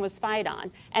campaign was spied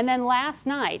on. And then last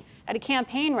night at a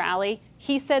campaign rally,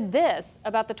 he said this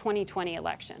about the 2020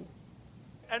 election.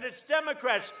 And it's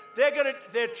Democrats.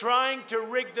 They're trying to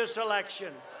rig this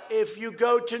election. If you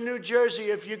go to New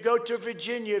Jersey, if you go to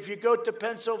Virginia, if you go to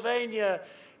Pennsylvania,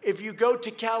 if you go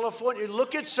to California,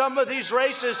 look at some of these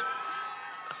races.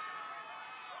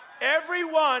 Every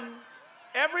one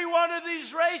of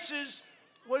these races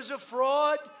was a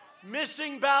fraud,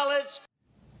 missing ballots.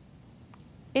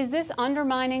 Is this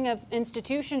undermining of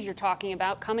institutions you're talking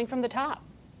about coming from the top?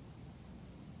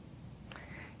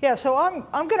 Yeah, so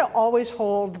I'm going to always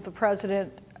hold the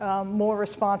president more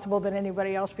responsible than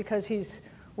anybody else because he's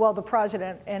well, the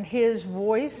president, and his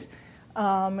voice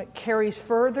carries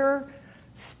further,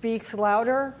 speaks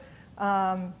louder,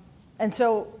 and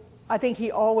so I think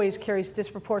he always carries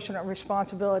disproportionate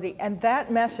responsibility. And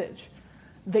that message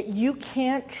that you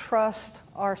can't trust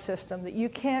our system, that you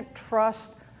can't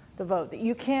trust the vote, that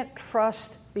you can't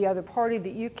trust the other party,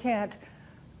 that you can't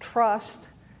trust,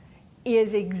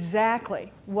 is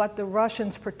exactly what the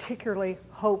Russians particularly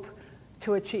hope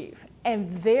to achieve.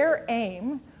 And their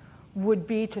aim would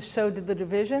be to sow the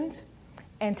divisions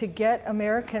and to get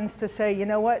Americans to say, you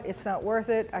know what, it's not worth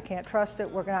it, I can't trust it,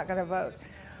 we're not going to vote.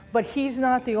 But he's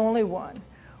not the only one.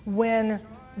 When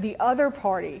the other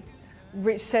party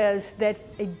says that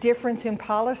a difference in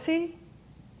policy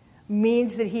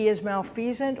means that he is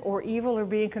malfeasant or evil or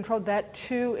being controlled, that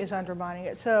too is undermining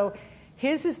it. So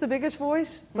his is the biggest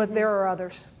voice, but there are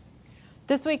others.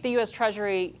 This week, the U.S.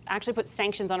 Treasury actually put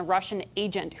sanctions on a Russian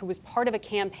agent who was part of a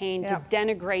campaign to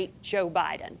denigrate Joe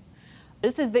Biden.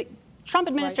 This is the Trump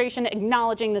administration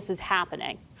acknowledging this is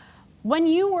happening. When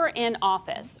you were in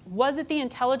office, was it the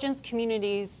intelligence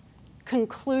community's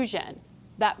conclusion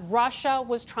that Russia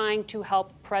was trying to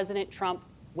help President Trump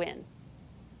win?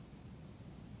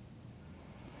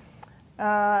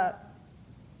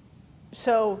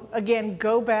 So again,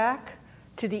 go back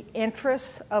to the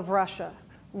interests of Russia.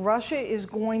 Russia is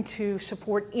going to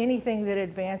support anything that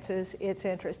advances its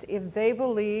interest. If they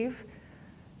believe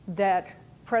that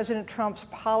President Trump's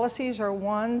policies are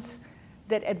ones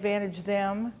that advantage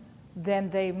them, then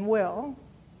they will.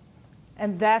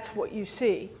 And that's what you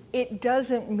see. It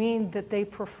doesn't mean that they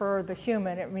prefer the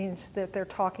human. It means that they're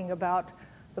talking about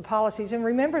the policies. And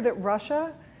remember that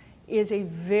Russia is a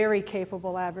very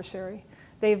capable adversary.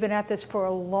 They've been at this for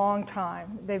a long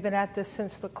time. They've been at this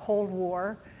since the Cold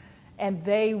War. And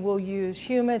they will use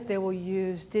human, they will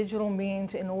use digital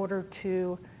means in order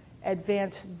to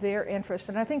advance their interest.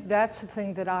 And I think that's the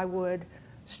thing that I would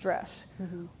stress.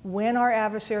 When our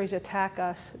adversaries attack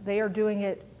us, they are doing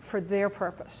it for their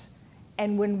purpose.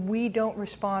 And when we don't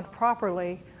respond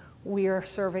properly, we are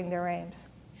serving their aims.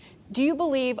 Do you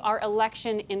believe our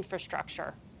election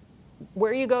infrastructure,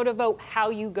 where you go to vote, how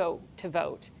you go to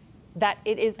vote, that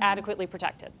it is adequately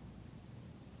protected?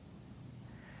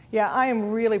 Yeah, I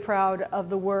am really proud of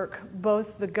the work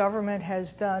both the government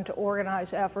has done to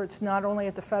organize efforts, not only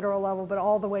at the federal level, but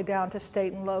all the way down to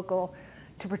state and local,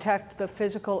 to protect the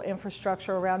physical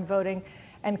infrastructure around voting.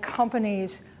 And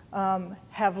companies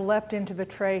have leapt into the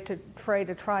fray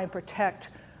to try and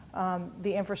protect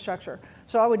the infrastructure.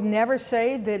 So I would never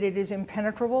say that it is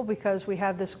impenetrable because we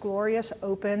have this glorious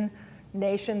open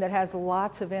nation that has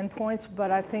lots of endpoints,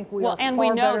 but I think we are far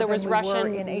better than we were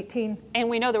in 18. And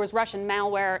we know there was Russian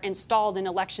malware installed in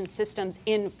election systems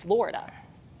in Florida.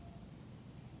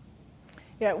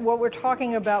 Yeah, what we're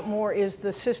talking about more is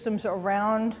the systems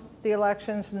around the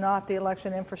elections, not the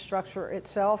election infrastructure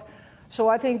itself. So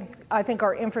I think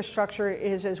our infrastructure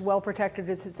is as well protected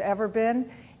as it's ever been,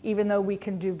 even though we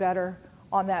can do better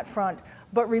on that front.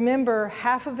 But remember,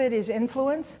 half of it is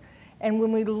influence. And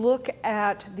when we look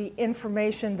at the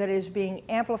information that is being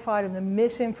amplified and the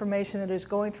misinformation that is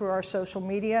going through our social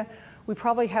media, we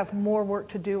probably have more work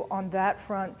to do on that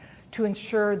front to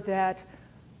ensure that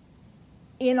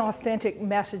inauthentic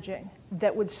messaging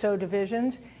that would sow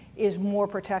divisions is more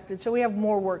protected. So we have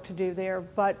more work to do there.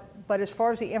 But as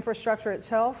far as the infrastructure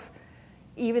itself,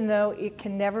 even though it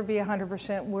can never be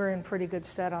 100%, we're in pretty good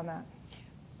stead on that.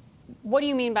 What do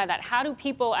you mean by that? How do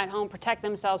people at home protect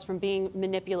themselves from being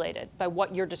manipulated by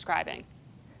what you're describing?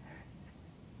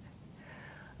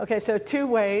 Okay, so two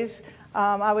ways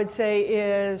I would say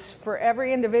is for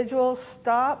every individual,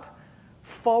 stop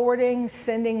forwarding,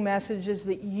 sending messages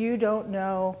that you don't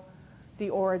know the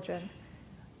origin.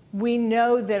 We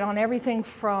know that on everything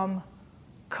from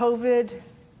COVID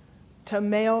to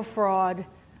mail fraud,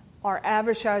 our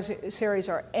adversaries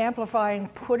are amplifying,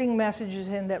 putting messages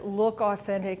in that look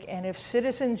authentic, and if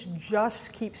citizens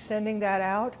just keep sending that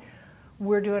out,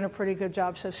 we're doing a pretty good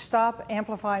job. So stop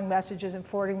amplifying messages and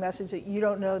forwarding messages that you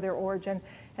don't know their origin.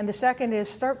 And the second is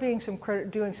start doing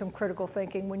some critical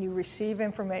thinking when you receive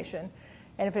information.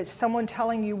 And if it's someone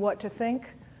telling you what to think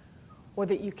or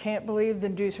that you can't believe,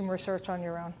 then do some research on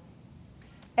your own.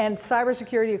 And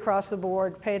cybersecurity across the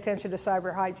board, pay attention to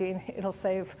cyber hygiene. It'll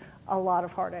save a lot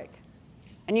of heartache.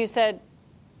 And you said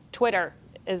Twitter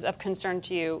is of concern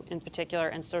to you in particular,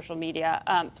 and social media.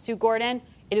 Sue Gordon,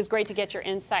 it is great to get your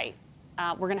insight.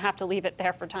 We're going to have to leave it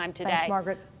there for time today. Thanks,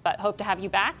 Margaret. But hope to have you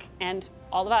back, and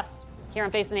all of us here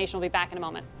on Face the Nation will be back in a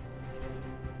moment.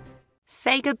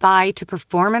 Say goodbye to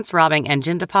performance-robbing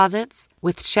engine deposits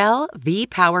with Shell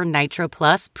V-Power Nitro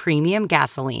Plus Premium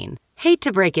Gasoline. Hate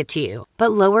to break it to you,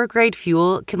 but lower grade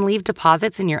fuel can leave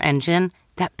deposits in your engine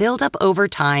that build up over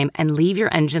time and leave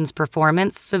your engine's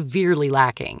performance severely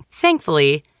lacking.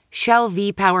 Thankfully, Shell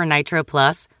V-Power Nitro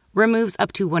Plus removes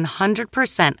up to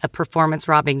 100% of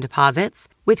performance-robbing deposits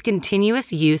with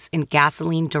continuous use in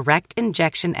gasoline direct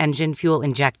injection engine fuel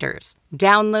injectors.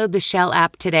 Download the Shell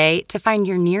app today to find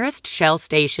your nearest Shell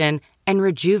station and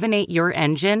rejuvenate your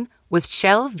engine with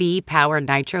Shell V-Power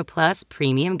Nitro Plus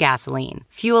Premium Gasoline.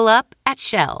 Fuel up at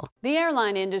Shell. The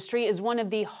airline industry is one of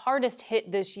the hardest hit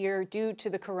this year due to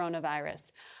the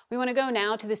coronavirus. We want to go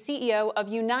now to the CEO of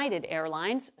United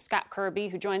Airlines, Scott Kirby,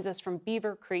 who joins us from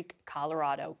Beaver Creek,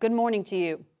 Colorado. Good morning to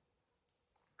you.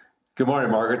 Good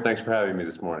morning, Margaret. Thanks for having me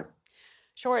this morning.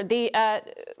 Sure. The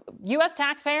U.S.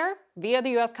 taxpayer, via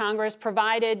the U.S. Congress,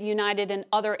 provided United and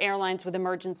other airlines with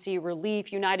emergency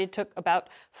relief. United took about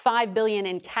 $5 billion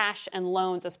in cash and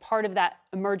loans as part of that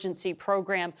emergency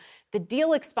program. The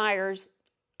deal expires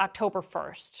October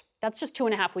 1st. That's just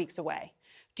 2.5 weeks away.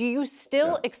 Do you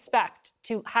still expect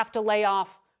to have to lay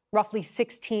off roughly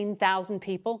 16,000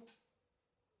 people?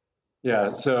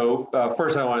 Yeah. So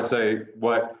first I want to say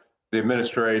what the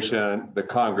administration, the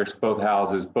Congress, both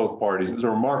houses, both parties, it was a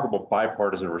remarkable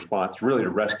bipartisan response really to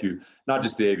rescue not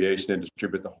just the aviation industry,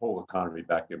 but the whole economy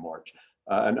back in March.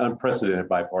 An unprecedented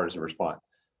bipartisan response.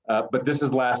 But this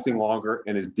is lasting longer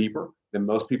and is deeper than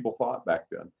most people thought back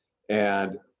then.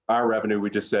 And our revenue, we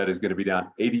just said, is going to be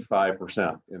down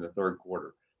 85% in the third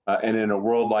quarter. And in a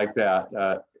world like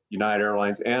that, United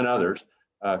Airlines and others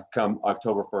come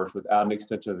October 1st without an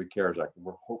extension of the CARES Act, and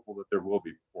we're hopeful that there will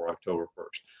be before October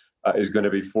 1st, is going to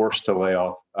be forced to lay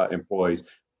off employees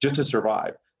just to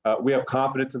survive. We have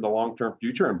confidence in the long-term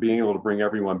future and being able to bring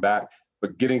everyone back,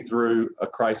 but getting through a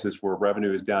crisis where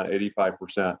revenue is down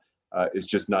 85% is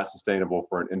just not sustainable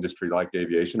for an industry like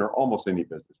aviation or almost any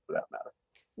business for that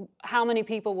matter. How many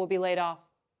people will be laid off?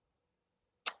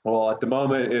 Well, at the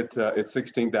moment, it's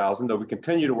 16,000, though we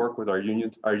continue to work with our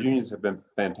unions. Our unions have been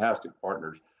fantastic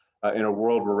partners. In a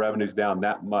world where revenue's down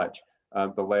that much,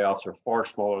 the layoffs are far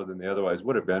smaller than they otherwise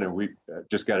would have been. And we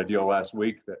just got a deal last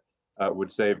week that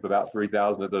would save about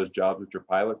 3,000 of those jobs, which are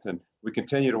pilots. And we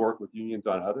continue to work with unions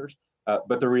on others.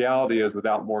 But the reality is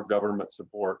without more government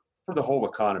support for the whole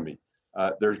economy,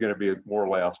 there's going to be more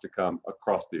layoffs to come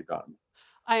across the economy.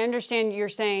 I understand you're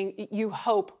saying you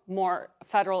hope more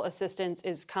federal assistance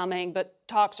is coming, but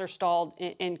talks are stalled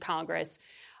in Congress.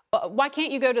 Why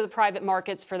can't you go to the private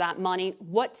markets for that money?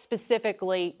 What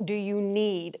specifically do you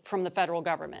need from the federal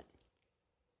government?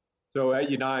 So at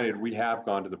United, we have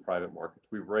gone to the private markets.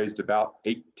 We've raised about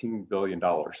 $18 billion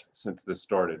since this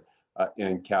started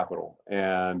in capital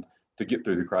and to get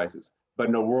through the crisis. But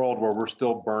in a world where we're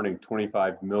still burning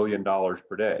 $25 million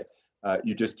per day,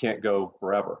 you just can't go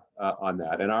forever on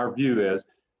that. And our view is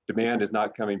demand is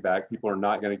not coming back. People are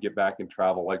not going to get back and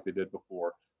travel like they did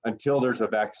before until there's a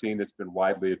vaccine that's been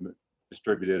widely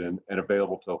distributed and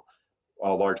available to a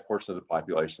large portion of the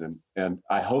population. And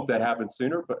I hope that happens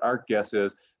sooner, but our guess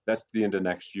is that's the end of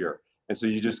next year. And so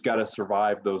you just got to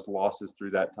survive those losses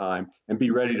through that time and be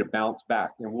ready to bounce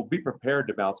back. And we'll be prepared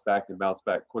to bounce back and bounce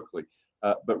back quickly.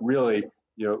 But really,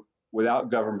 without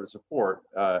government support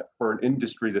for an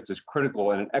industry that's as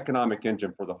critical and an economic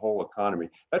engine for the whole economy,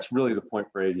 that's really the point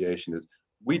for aviation is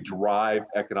we drive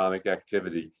economic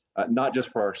activity, not just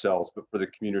for ourselves, but for the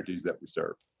communities that we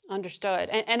serve. Understood.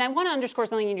 And I want to underscore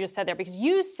something you just said there, because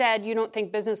you said you don't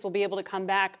think business will be able to come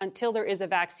back until there is a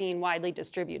vaccine widely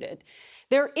distributed.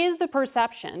 There is the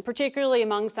perception, particularly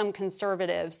among some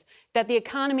conservatives, that the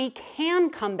economy can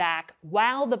come back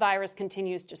while the virus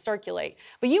continues to circulate.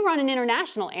 But you run an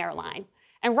international airline,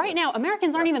 and right now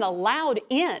Americans aren't even allowed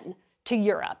in to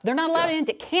Europe. They're not allowed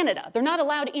into Canada. They're not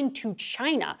allowed into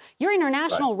China. Your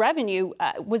international revenue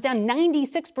was down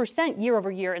 96% year over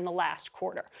year in the last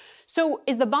quarter. So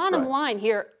is the bottom line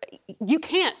here, you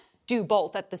can't do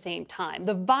both at the same time.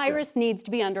 The virus needs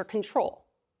to be under control.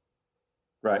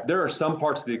 Right. There are some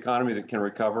parts of the economy that can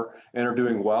recover and are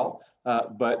doing well,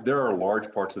 but there are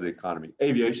large parts of the economy.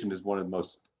 Aviation is one of the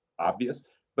most obvious,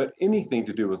 but anything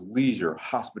to do with leisure,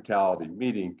 hospitality,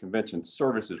 meeting, conventions,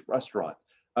 services, restaurants,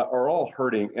 are all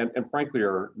hurting and frankly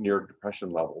are near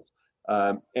depression levels.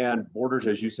 And borders,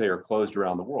 as you say, are closed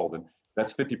around the world. And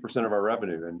that's 50% of our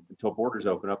revenue. And until borders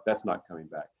open up, that's not coming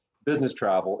back. Business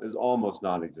travel is almost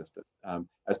non-existent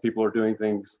as people are doing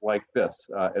things like this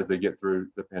as they get through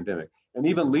the pandemic. And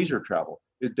even leisure travel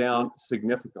is down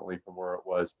significantly from where it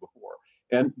was before.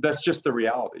 And that's just the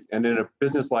reality. And in a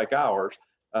business like ours,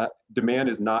 demand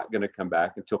is not going to come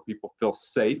back until people feel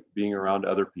safe being around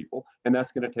other people, and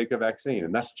that's going to take a vaccine,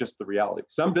 and that's just the reality.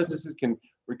 Some businesses can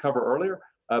recover earlier,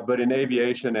 But in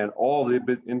aviation and all the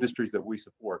industries that we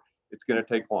support, it's going to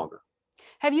take longer.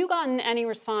 Have you gotten any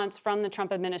response from the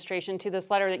Trump administration to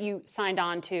this letter that you signed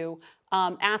on to,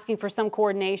 asking for some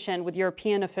coordination with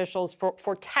European officials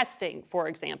for testing, for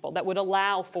example, that would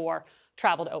allow for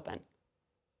travel to open?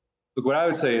 Look, what I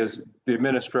would say is the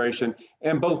administration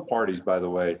and both parties, by the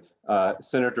way,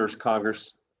 senators,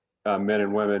 Congress, men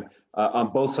and women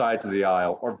on both sides of the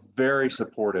aisle are very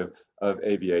supportive of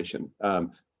aviation.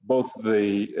 Both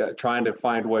the trying to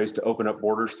find ways to open up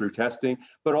borders through testing,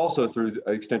 but also through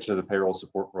the extension of the payroll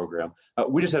support program.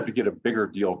 We just have to get a bigger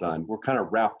deal done. We're kind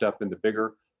of wrapped up in the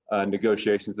bigger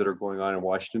negotiations that are going on in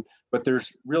Washington, but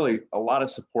there's really a lot of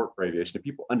support for aviation. If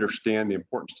people understand the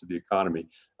importance to the economy,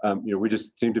 we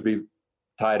just seem to be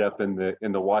tied up in the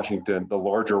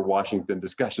larger Washington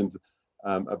discussions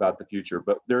about the future.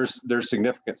 But there's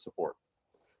significant support.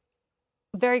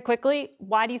 Very quickly,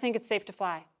 why do you think it's safe to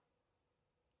fly?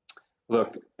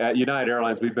 Look, at United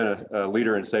Airlines, we've been a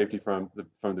leader in safety from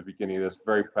the beginning of this.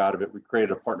 Very proud of it. We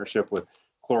created a partnership with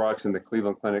Clorox and the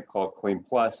Cleveland Clinic called Clean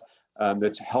Plus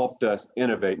that's helped us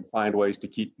innovate and find ways to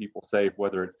keep people safe,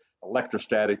 whether it's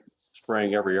electrostatic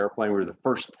spraying every airplane. We were the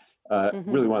first,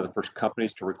 really one of the first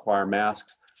companies to require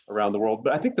masks around the world.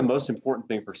 But I think the most important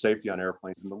thing for safety on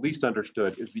airplanes and the least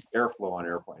understood is the airflow on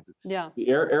airplanes. Yeah. The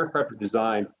aircraft are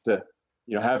designed to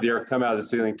have the air come out of the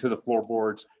ceiling to the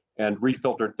floorboards and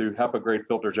refiltered through HEPA-grade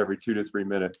filters every 2 to 3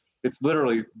 minutes. It's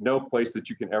literally no place that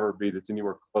you can ever be that's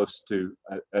anywhere close to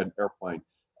an airplane.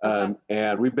 Okay.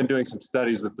 And we've been doing some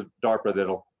studies with the DARPA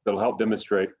that'll help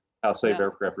demonstrate how safe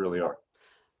aircraft really are.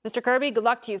 Mr. Kirby, good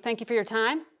luck to you. Thank you for your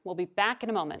time. We'll be back in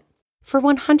a moment. For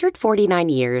 149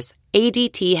 years,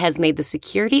 ADT has made the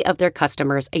security of their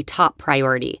customers a top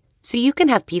priority, so you can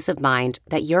have peace of mind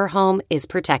that your home is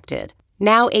protected.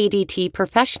 Now ADT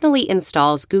professionally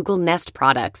installs Google Nest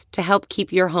products to help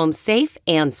keep your home safe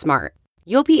and smart.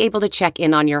 You'll be able to check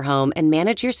in on your home and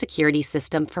manage your security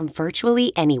system from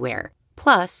virtually anywhere.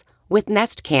 Plus, with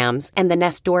Nest Cams and the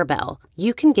Nest Doorbell,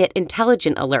 you can get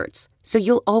intelligent alerts, so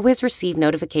you'll always receive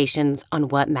notifications on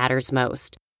what matters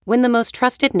most. When the most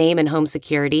trusted name in home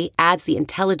security adds the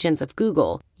intelligence of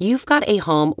Google, you've got a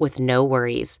home with no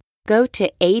worries. Go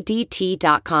to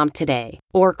ADT.com today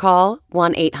or call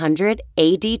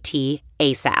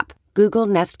 1-800-ADT-ASAP. Google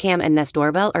Nest Cam and Nest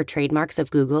Doorbell are trademarks of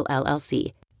Google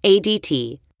LLC.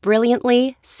 ADT.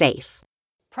 Brilliantly safe.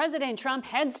 President Trump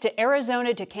heads to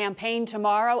Arizona to campaign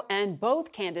tomorrow, and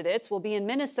both candidates will be in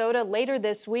Minnesota later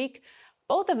this week.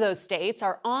 Both of those states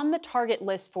are on the target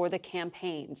list for the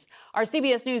campaigns. Our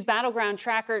CBS News Battleground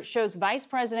Tracker shows Vice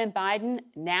President Biden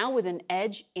now with an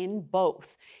edge in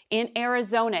both. In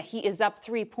Arizona, he is up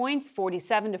 3 points,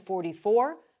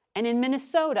 47-44. And in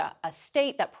Minnesota, a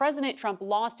state that President Trump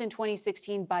lost in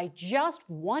 2016 by just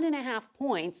 1.5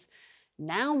 points,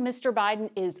 now Mr.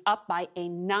 Biden is up by a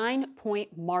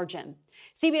 9-point margin.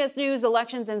 CBS News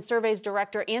Elections and Surveys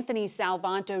Director Anthony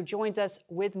Salvanto joins us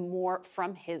with more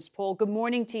from his poll. Good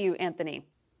morning to you, Anthony.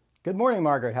 Good morning,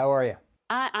 Margaret. How are you?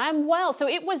 I'm well. So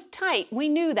it was tight. We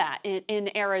knew that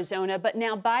in Arizona, but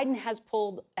now Biden has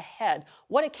pulled ahead.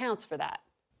 What accounts for that?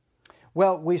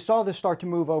 Well, we saw this start to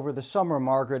move over the summer,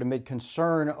 Margaret, amid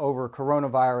concern over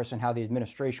coronavirus and how the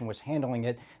administration was handling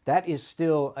it. That is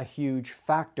still a huge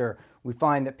factor. We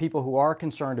find that people who are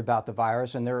concerned about the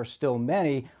virus, and there are still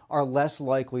many, are less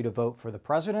likely to vote for the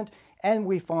president. And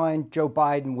we find Joe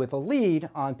Biden with a lead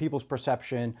on people's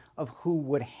perception of who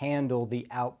would handle the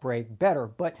outbreak better.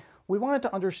 But we wanted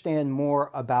to understand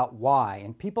more about why.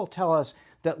 And people tell us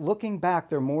that looking back,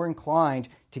 they're more inclined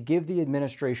to give the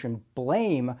administration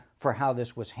blame for how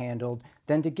this was handled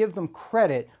than to give them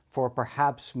credit for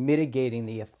perhaps mitigating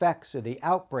the effects of the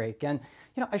outbreak. And,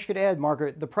 I should add,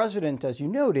 Margaret, the president, as you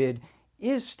noted,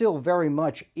 is still very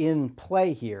much in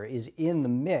play here, is in the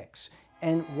mix.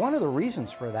 And one of the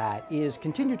reasons for that is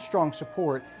continued strong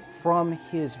support from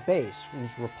his base.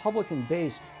 His Republican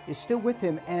base is still with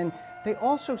him, and they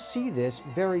also see this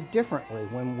very differently.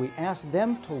 When we ask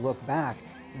them to look back,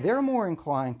 they're more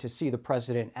inclined to see the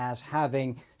president as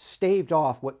having staved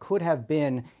off what could have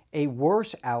been a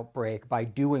worse outbreak by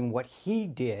doing what he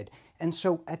did. And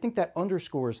so I think that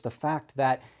underscores the fact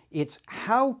that it's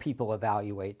how people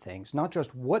evaluate things, not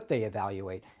just what they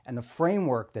evaluate, and the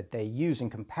framework that they use in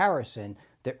comparison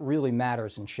that really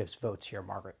matters and shifts votes here,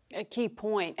 Margaret. A key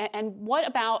point. And what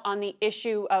about on the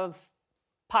issue of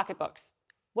pocketbooks?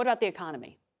 What about the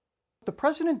economy? The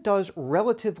president does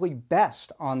relatively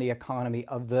best on the economy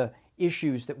of the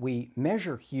issues that we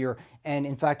measure here, and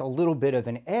in fact, a little bit of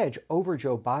an edge over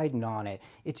Joe Biden on it.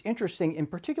 It's interesting, in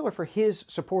particular for his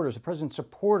supporters, the president's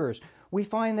supporters, we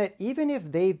find that even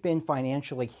if they've been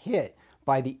financially hit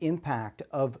by the impact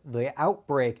of the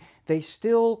outbreak, they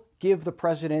still give the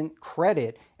president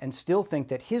credit and still think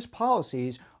that his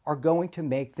policies are going to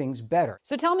make things better.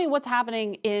 So tell me what's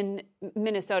happening in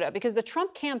Minnesota, because the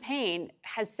Trump campaign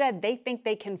has said they think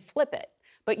they can flip it,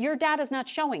 but your data's not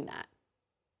showing that.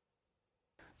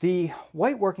 The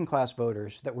white working class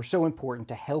voters that were so important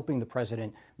to helping the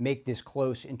president make this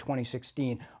close in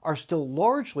 2016 are still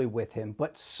largely with him,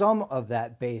 but some of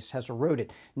that base has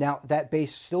eroded. Now, that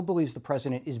base still believes the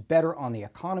president is better on the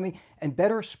economy and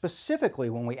better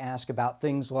specifically when we ask about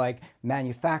things like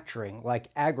manufacturing, like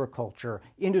agriculture,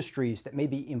 industries that may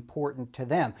be important to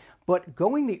them. But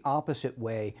going the opposite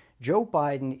way, Joe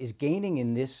Biden is gaining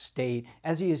in this state,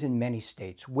 as he is in many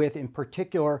states, with, in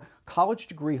particular, college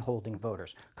degree holding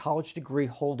voters, college degree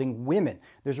holding women.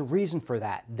 There's a reason for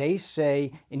that. They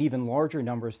say in even larger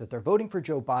numbers that they're voting for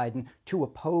Joe Biden to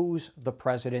oppose the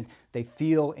president. They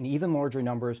feel in even larger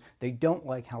numbers they don't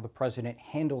like how the president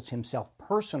handles himself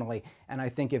personally. And I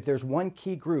think if there's one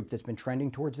key group that's been trending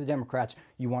towards the Democrats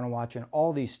you want to watch in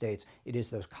all these states, it is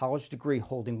those college degree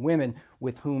holding women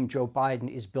with whom Joe Biden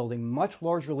is building much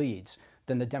larger leads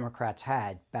than the Democrats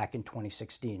had back in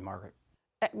 2016, Margaret.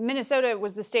 Minnesota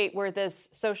was the state where this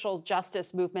social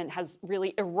justice movement has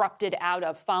really erupted out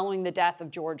of following the death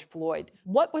of George Floyd.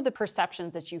 What were the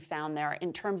perceptions that you found there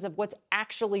in terms of what's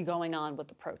actually going on with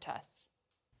the protests?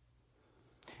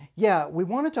 Yeah, we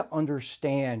wanted to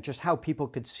understand just how people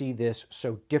could see this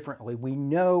so differently. We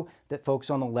know that folks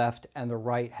on the left and the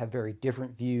right have very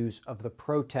different views of the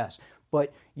protests.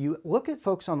 But you look at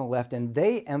folks on the left and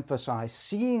they emphasize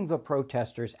seeing the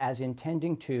protesters as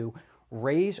intending to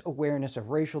raise awareness of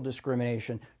racial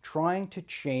discrimination, trying to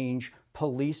change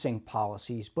policing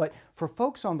policies. But for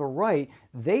folks on the right,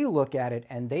 they look at it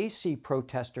and they see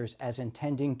protesters as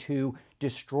intending to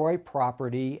destroy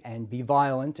property and be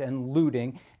violent and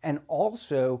looting, and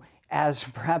also as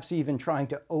perhaps even trying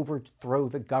to overthrow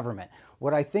the government.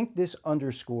 What I think this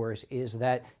underscores is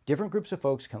that different groups of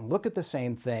folks can look at the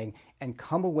same thing and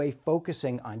come away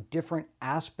focusing on different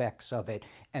aspects of it.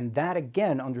 And that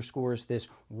again underscores this,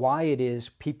 why it is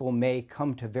people may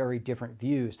come to very different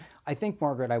views. I think,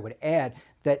 Margaret, I would add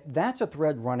that that's a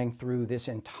thread running through this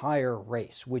entire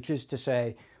race, which is to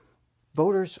say,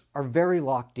 voters are very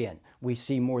locked in. We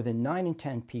see more than 9 in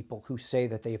 10 people who say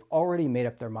that they've already made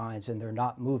up their minds and they're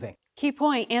not moving. Key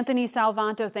point. Anthony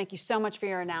Salvanto, thank you so much for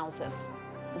your analysis.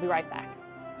 We'll be right back.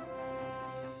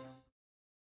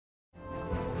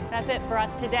 That's it for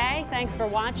us today. Thanks for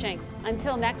watching.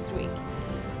 Until next week.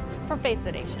 For Face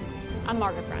the Nation, I'm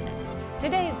Margaret Brennan.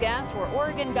 Today's guests were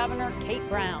Oregon Governor Kate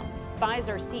Brown,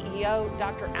 Pfizer CEO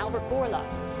Dr. Albert Bourla,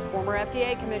 former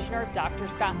FDA Commissioner Dr.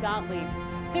 Scott Gottlieb,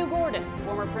 Sue Gordon,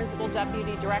 former Principal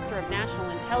Deputy Director of National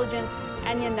Intelligence,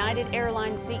 and United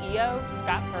Airlines CEO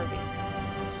Scott Purvey.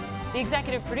 The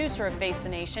executive producer of Face the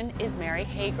Nation is Mary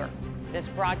Hager. This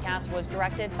broadcast was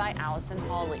directed by Allison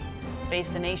Hawley. Face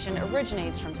the Nation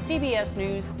originates from CBS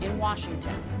News in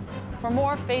Washington. For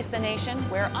more Face the Nation,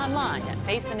 we're online at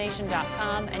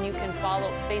facethenation.com, and you can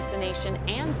follow Face the Nation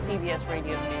and CBS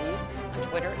Radio News on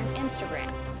Twitter and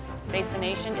Instagram. Face the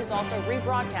Nation is also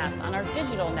rebroadcast on our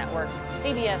digital network,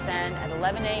 CBSN, at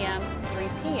 11 a.m., 3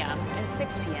 p.m., and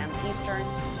 6 p.m. Eastern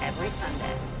every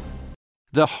Sunday.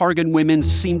 The Hargan women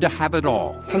seem to have it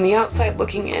all. From the outside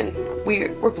looking in, we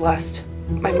were blessed.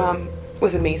 My mom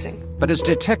was amazing. But as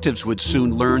detectives would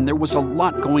soon learn, there was a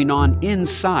lot going on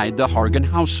inside the Hargan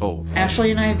household.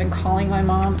 Ashley and I have been calling my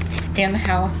mom and the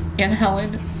house and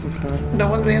Helen. No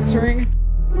one's answering.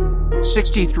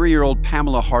 63-year-old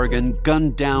Pamela Hargan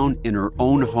gunned down in her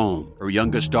own home. Her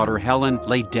youngest daughter, Helen,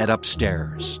 lay dead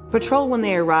upstairs. Patrol, when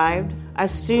they arrived,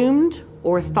 assumed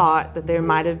or thought that there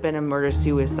might have been a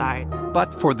murder-suicide.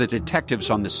 But for the detectives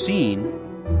on the scene,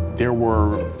 there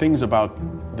were things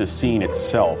about the scene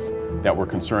itself that were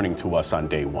concerning to us on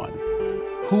day one.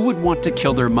 Who would want to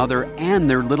kill their mother and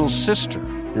their little sister?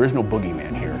 There is no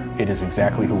boogeyman here. It is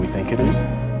exactly who we think it is.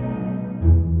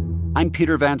 I'm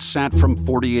Peter Van Sant from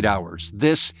 48 Hours.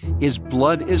 This is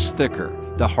Blood is Thicker,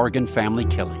 the Hargan family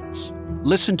killings.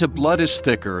 Listen to Blood is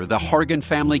Thicker, the Hargan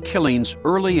family killings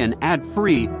early and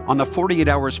ad-free on the 48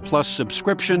 Hours Plus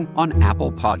subscription on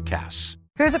Apple Podcasts.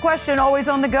 Here's a question always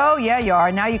on the go. Yeah, you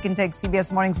are. Now you can take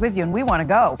CBS Mornings with you, and we want to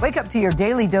go. Wake up to your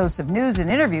daily dose of news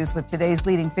and interviews with today's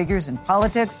leading figures in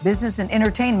politics, business, and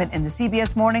entertainment in the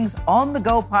CBS Mornings On the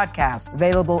Go podcast.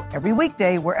 Available every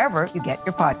weekday wherever you get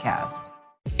your podcast.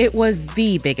 It was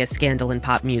the biggest scandal in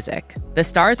pop music. The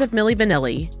stars of Milli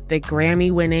Vanilli, the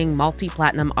Grammy-winning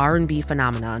multi-platinum R&B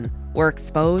phenomenon, were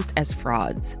exposed as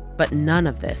frauds. But none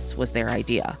of this was their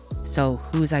idea. So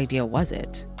whose idea was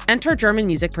it? Enter German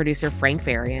music producer Frank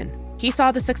Farian. He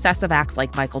saw the success of acts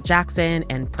like Michael Jackson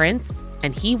and Prince,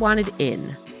 and he wanted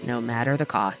in, no matter the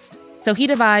cost. So he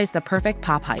devised the perfect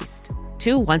pop heist.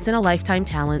 Two once-in-a-lifetime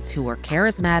talents who were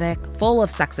charismatic, full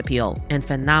of sex appeal, and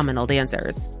phenomenal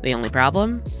dancers. The only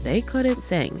problem? They couldn't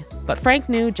sing. But Frank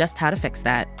knew just how to fix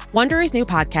that. Wondery's new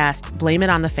podcast, Blame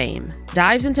It on the Fame,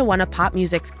 dives into one of pop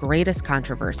music's greatest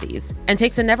controversies and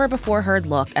takes a never-before-heard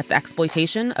look at the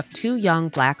exploitation of two young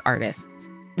Black artists.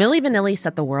 Milli Vanilli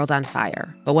set the world on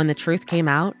fire, but when the truth came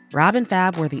out, Rob and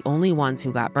Fab were the only ones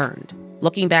who got burned.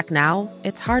 Looking back now,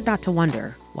 it's hard not to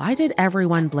wonder, why did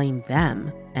everyone blame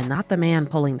them and not the man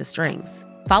pulling the strings?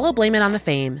 Follow Blame It on the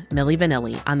Fame, Milli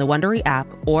Vanilli, on the Wondery app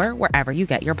or wherever you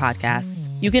get your podcasts.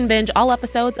 You can binge all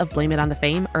episodes of Blame It on the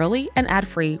Fame early and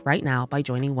ad-free right now by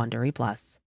joining Wondery Plus.